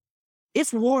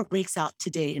 If war breaks out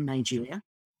today in Nigeria,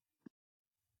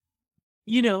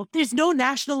 there's no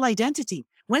national identity.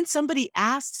 When somebody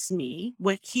asks me,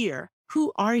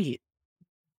 who are you?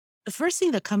 The first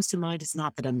thing that comes to mind is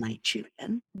not that I'm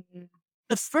Nigerian.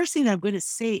 The first thing that I'm going to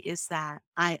say is that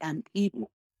I am Igbo.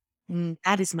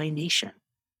 That is my nation.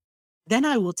 Then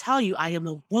I will tell you I am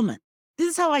a woman. This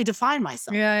is how I define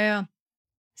myself. Yeah.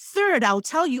 Third, I'll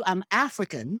tell you I'm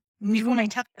African before I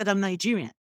tell you that I'm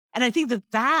Nigerian. And I think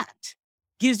that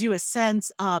gives you a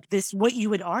sense of this, what you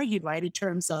would argue, right, in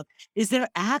terms of, is there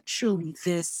actually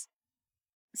this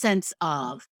sense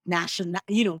of nationalism,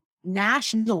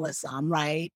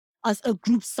 right, as a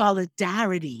group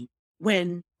solidarity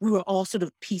when we were all sort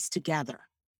of pieced together.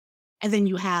 And then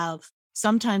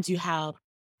sometimes you have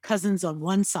cousins on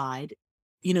one side,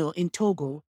 in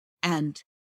Togo, and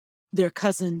their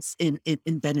cousins in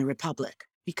Benin Republic,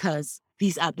 because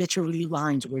these arbitrary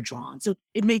lines were drawn. So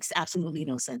it makes absolutely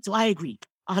no sense. So I agree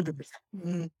 100%.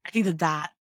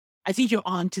 I think you're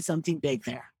on to something big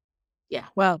there. Yeah.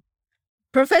 Well,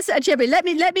 Professor Achebe, let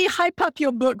me hype up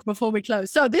your book before we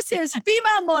close. So this is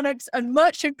Female Monarchs and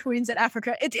Merchant Queens in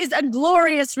Africa. It is a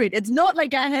glorious read. It's not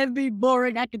like a heavy,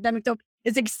 boring academic talk.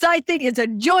 It's exciting. It's a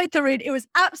joy to read. It was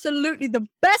absolutely the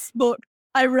best book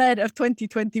I read of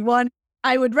 2021.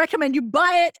 I would recommend you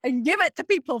buy it and give it to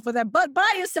people for them. But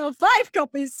buy yourself 5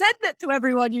 copies, send it to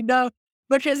everyone you know,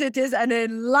 because it is an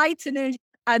enlightening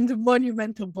and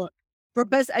monumental book.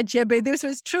 Professor Achebe, this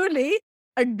was truly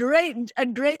a great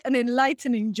and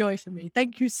enlightening joy for me.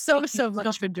 Thank you so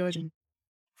much for joining.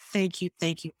 Thank you,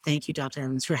 Dr.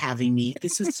 Evans, for having me.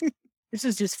 This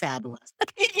is just fabulous.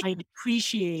 I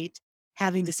appreciate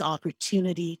having this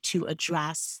opportunity to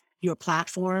address your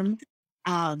platform.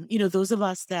 Those of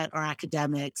us that are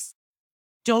academics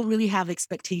don't really have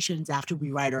expectations after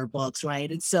we write our books, right?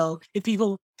 And so if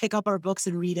people pick up our books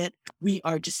and read it, we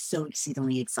are just so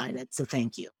exceedingly excited. So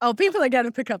thank you. Oh, people are going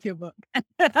to pick up your book.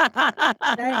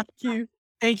 Thank you.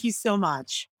 Thank you so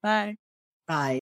much. Bye. Bye.